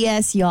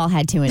BS y'all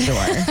had to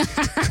endure?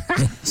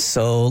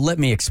 So let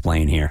me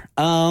explain here.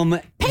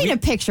 Paint a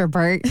picture,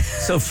 Bert.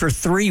 So for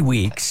 3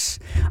 weeks,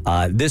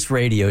 this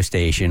radio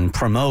station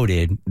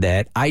promoted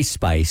that Ice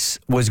Spice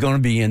was going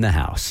to be in the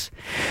house.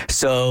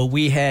 So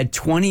we had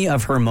 20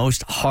 of her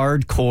most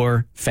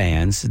hardcore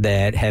fans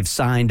that have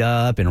signed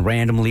up and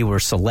randomly were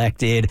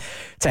selected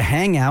to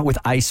hang out with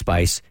Ice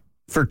Spice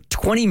for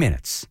 20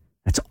 minutes.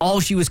 That's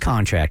all she was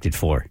contracted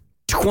for.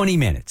 20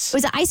 minutes. It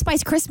was an Ice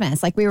Spice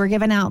Christmas. We were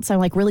giving out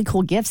some really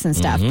cool gifts and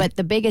stuff. But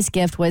the biggest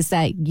gift was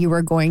that you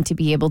were going to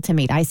be able to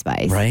meet Ice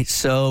Spice. Right.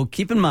 So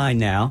keep in mind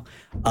now,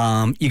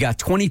 you got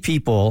 20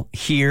 people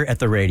here at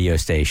the radio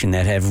station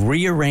that have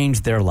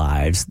rearranged their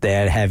lives,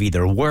 that have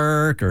either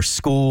work or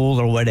school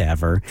or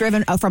whatever.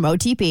 Driven from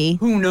OTP.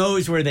 Who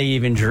knows where they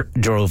even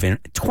drove in.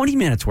 20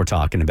 minutes we're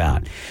talking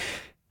about.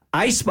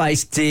 Ice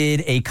Spice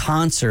did a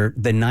concert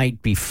the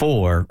night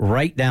before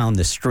right down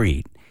the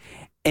street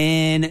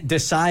and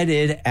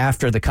decided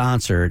after the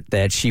concert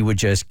that she would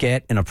just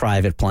get in a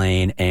private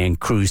plane and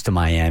cruise to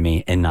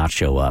Miami and not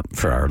show up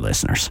for our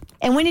listeners.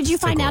 And when did you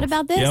find out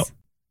about this? Yep.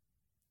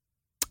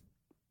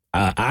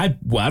 I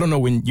don't know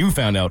when you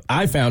found out.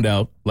 I found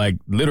out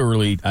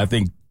literally, I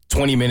think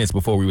 20 minutes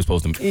before we were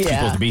supposed to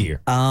be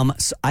here.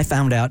 So I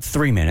found out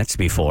 3 minutes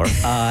before.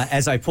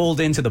 As I pulled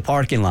into the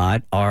parking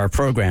lot, our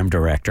program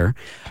director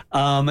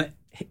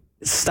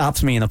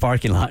stops me in the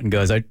parking lot and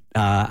goes, I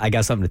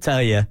got something to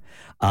tell you.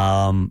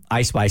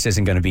 Ice Spice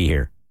isn't going to be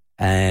here.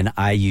 And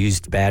I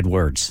used bad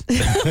words.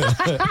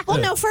 Well,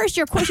 no, first,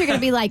 of course, you're going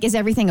to be like, is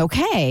everything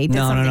okay?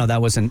 No,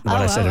 that wasn't what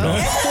I said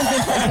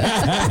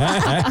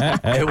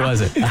at all. It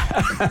wasn't.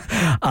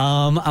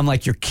 I'm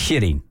like, you're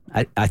kidding.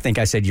 I think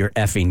I said, you're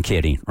effing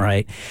kidding,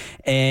 right?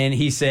 And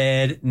he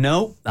said,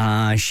 no,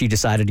 she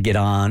decided to get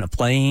on a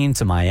plane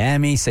to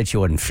Miami, said she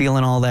wasn't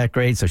feeling all that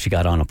great, so she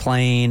got on a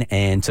plane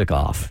and took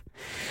off.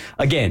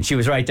 Again, she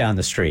was right down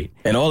the street.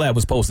 And all that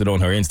was posted on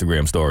her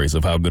Instagram stories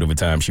of how good of a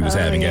time she was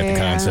having at the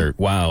concert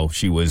while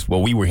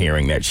we were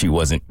hearing that she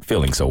wasn't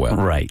feeling so well.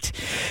 Right.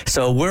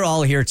 So we're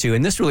all here too,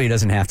 and this really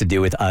doesn't have to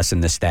do with us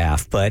and the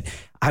staff, but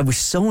I was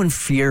so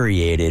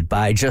infuriated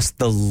by just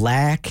the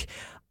lack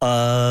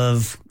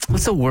of,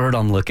 what's the word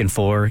I'm looking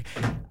for?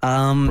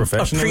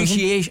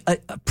 Professionalism?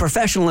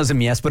 Professionalism,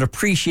 yes, but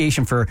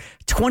appreciation for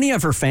 20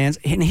 of her fans.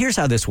 And here's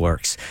how this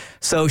works.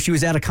 So she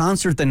was at a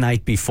concert the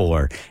night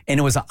before, and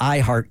it was an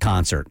iHeart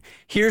concert.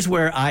 Here's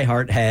where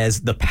iHeart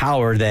has the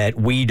power that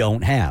we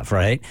don't have,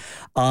 right?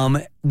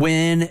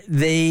 When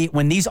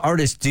these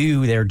artists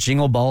do their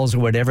jingle balls or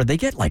whatever, they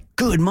get like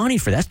good money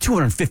for that. That's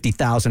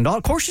 $250,000.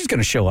 Of course she's going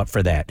to show up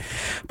for that.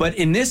 But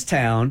in this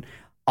town,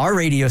 our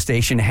radio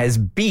station has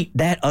beat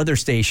that other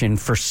station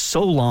for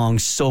so long,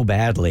 so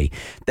badly,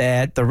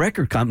 that the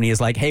record company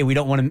is like, hey, we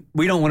don't want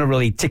to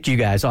really tick you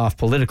guys off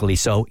politically.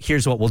 So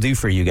here's what we'll do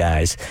for you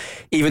guys.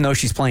 Even though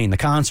she's playing the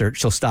concert,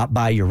 she'll stop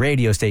by your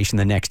radio station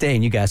the next day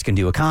and you guys can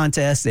do a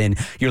contest and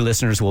your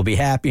listeners will be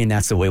happy. And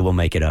that's the way we'll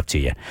make it up to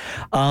you.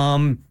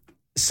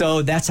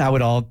 So that's how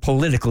it all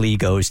politically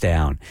goes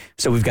down.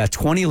 So we've got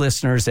 20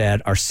 listeners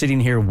that are sitting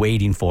here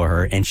waiting for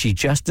her, and she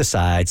just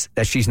decides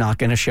that she's not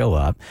going to show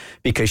up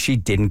because she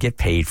didn't get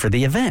paid for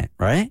the event,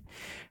 right?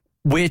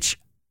 Which,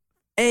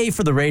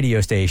 for the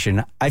radio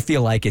station, I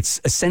feel like it's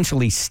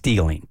essentially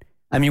stealing.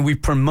 I mean, we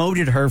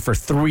promoted her for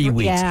 3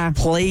 weeks,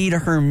 played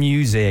her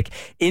music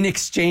in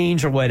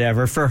exchange or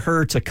whatever for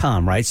her to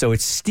come, right? So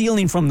it's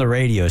stealing from the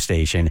radio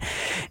station.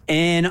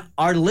 And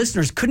our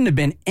listeners couldn't have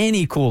been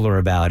any cooler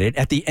about it.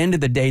 At the end of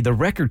the day, the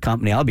record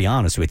company, I'll be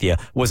honest with you,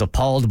 was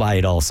appalled by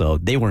it also.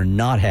 They were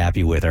not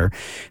happy with her.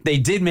 They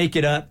did make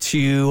it up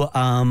to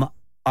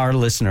our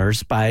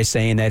listeners by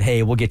saying that,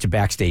 hey, we'll get you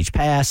backstage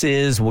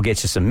passes, we'll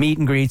get you some meet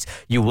and greets,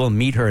 you will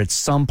meet her at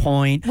some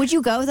point. Would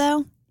you go,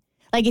 though?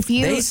 Like if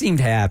you... They seemed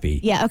happy.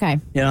 Yeah, okay.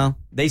 You know,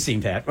 they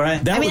seemed happy,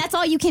 right? That's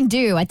all you can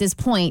do at this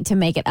point to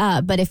make it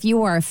up. But if you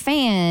were a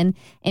fan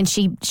and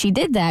she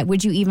did that,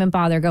 would you even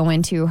bother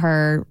going to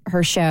her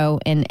show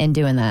and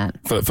doing that?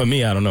 For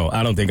me, I don't know.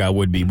 I don't think I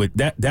would be. But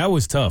that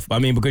was tough. I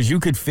mean, because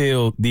you could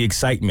feel the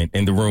excitement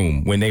in the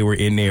room when they were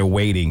in there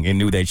waiting and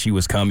knew that she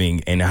was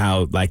coming, and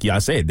how, like y'all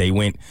said, they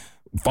went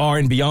far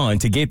and beyond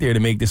to get there to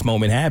make this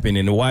moment happen,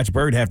 and to watch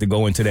Bird have to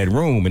go into that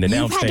room and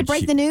announce that. You had to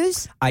break the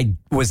news? I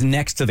was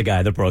next to the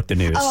guy that broke the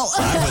news. Oh.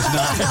 I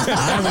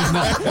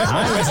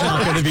was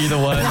not going to be the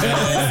one.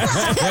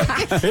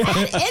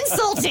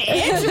 Insult to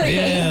injury.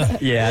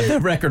 Yeah, the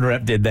record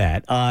rep did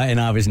that, and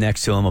I was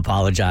next to him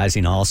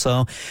apologizing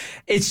also.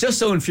 It's just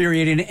so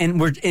infuriating, and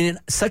we're in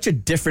such a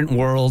different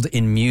world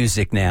in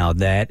music now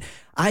that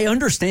I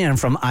understand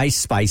from Ice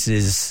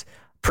Spice's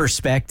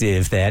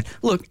perspective that,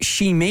 look,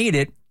 she made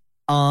it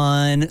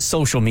on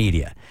social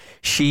media.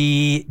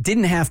 She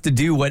didn't have to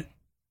do what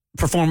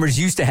performers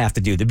used to have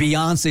to do. The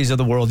Beyoncés of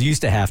the world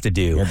used to have to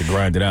do. You have to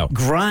grind it out.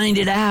 Grind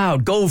it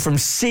out. Go from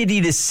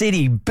city to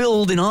city.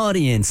 Build an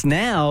audience.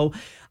 Now,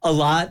 a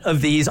lot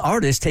of these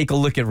artists take a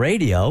look at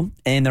radio,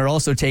 and they're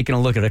also taking a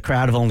look at a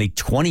crowd of only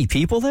 20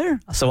 people there.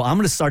 So I'm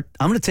going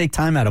to take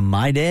time out of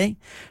my day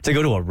to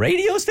go to a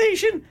radio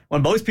station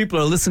when most people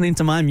are listening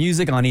to my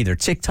music on either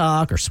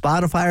TikTok or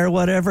Spotify or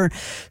whatever.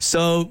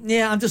 So,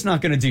 yeah, I'm just not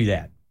going to do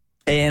that.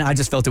 And I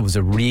just felt it was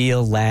a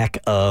real lack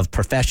of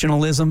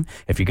professionalism.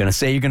 If you're going to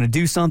say you're going to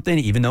do something,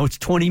 even though it's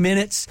 20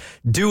 minutes,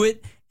 do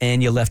it.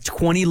 And you left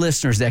 20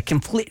 listeners that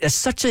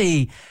this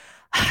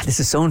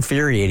is so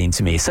infuriating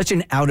to me, such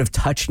an out of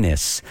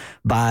touchness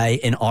by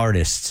an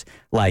artist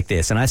like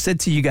this. And I said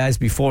to you guys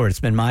before,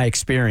 it's been my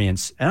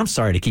experience, and I'm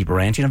sorry to keep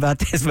ranting about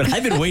this, but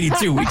I've been waiting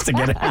 2 weeks to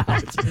get it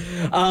out,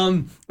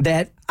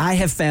 that I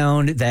have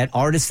found that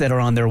artists that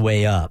are on their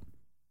way up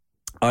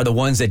are the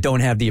ones that don't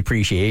have the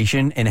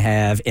appreciation and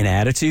have an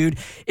attitude.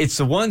 It's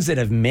the ones that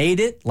have made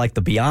it, like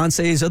the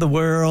Beyoncés of the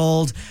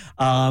world,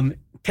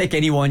 pick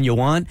anyone you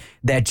want,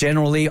 that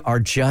generally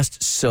are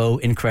just so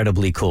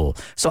incredibly cool.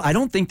 So I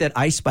don't think that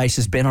Ice Spice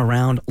has been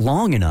around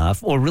long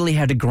enough or really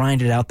had to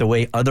grind it out the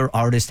way other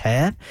artists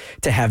have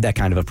to have that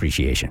kind of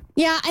appreciation.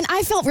 Yeah, and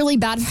I felt really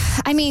bad.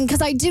 I mean,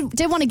 because I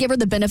did want to give her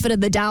the benefit of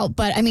the doubt,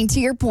 but I mean,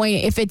 to your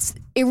point,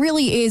 it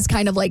really is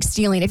kind of like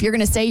stealing. If you're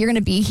going to say you're going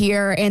to be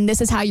here and this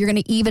is how you're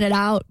going to even it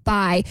out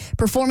by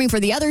performing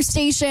for the other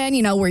station,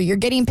 you know, where you're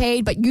getting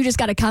paid, but you just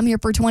got to come here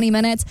for 20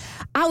 minutes.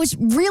 I was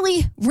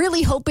really,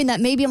 really hoping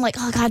that maybe I'm like,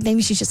 oh God,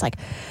 maybe she's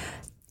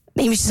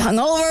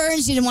hungover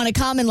and she didn't want to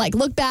come and like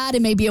look bad,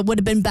 and maybe it would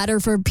have been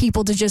better for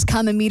people to just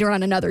come and meet her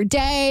on another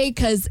day,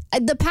 because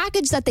the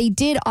package that they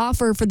did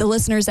offer for the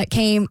listeners that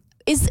came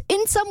is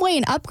in some way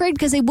an upgrade,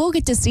 because they will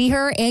get to see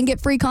her and get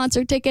free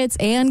concert tickets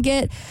and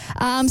get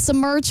some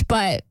merch.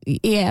 But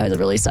yeah, it was a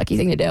really sucky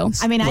thing to do.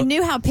 I mean, I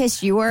knew how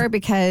pissed you were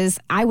because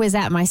I was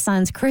at my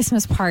son's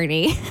Christmas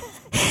party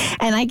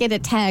and I get a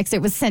text.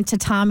 It was sent to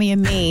Tommy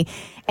and me.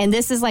 And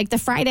this is like the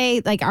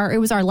Friday, it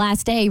was our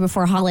last day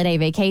before holiday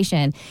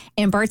vacation.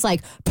 And Bert's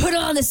like, put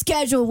on the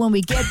schedule when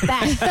we get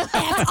back. F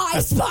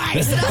Ice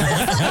Spice. Dude,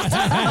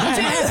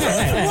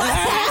 what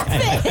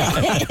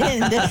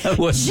happened? I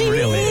was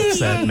really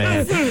upset,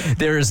 man.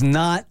 There is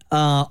not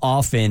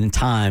often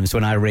times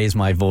when I raise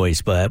my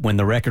voice, but when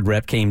the record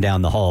rep came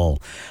down the hall,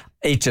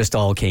 it just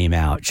all came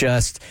out.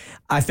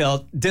 I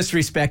felt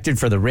disrespected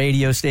for the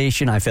radio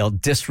station. I felt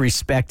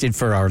disrespected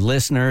for our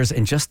listeners,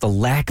 and just the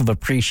lack of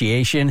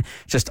appreciation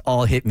just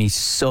all hit me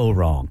so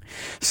wrong.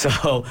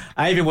 So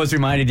I even was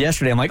reminded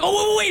yesterday. I'm like,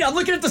 oh, wait, I'm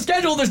looking at the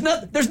schedule. There's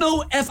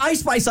no F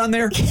Ice Spice on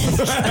there. He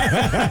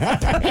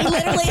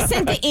literally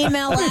sent the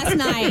email last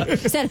night.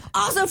 Said,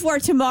 also for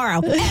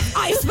tomorrow, F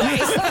Ice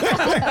Spice.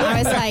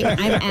 I was like,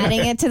 I'm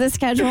adding it to the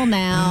schedule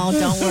now.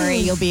 Don't worry,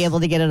 you'll be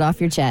able to get it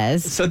off your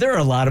chest. So there are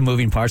a lot of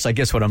moving parts. I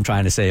guess what I'm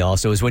trying to say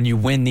also is when you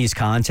win these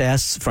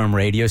contests from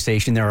radio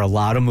station, there are a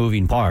lot of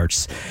moving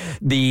parts.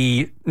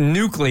 The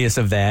nucleus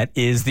of that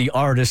is the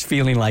artist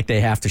feeling like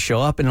they have to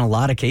show up. And in a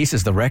lot of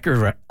cases, the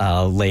record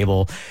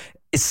label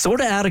is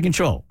sort of out of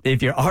control.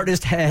 If your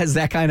artist has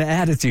that kind of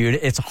attitude,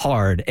 it's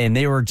hard. And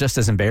they were just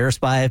as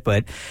embarrassed by it.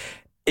 But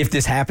if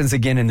this happens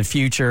again in the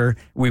future,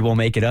 we will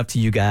make it up to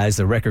you guys.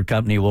 The record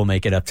company will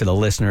make it up to the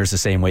listeners the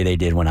same way they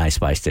did when Ice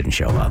Spice didn't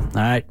show up.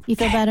 All right? You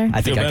feel better?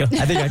 I think I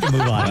can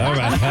move on. All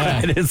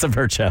right. It is The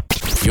Burt Show.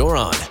 You're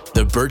on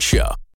The Burt Show.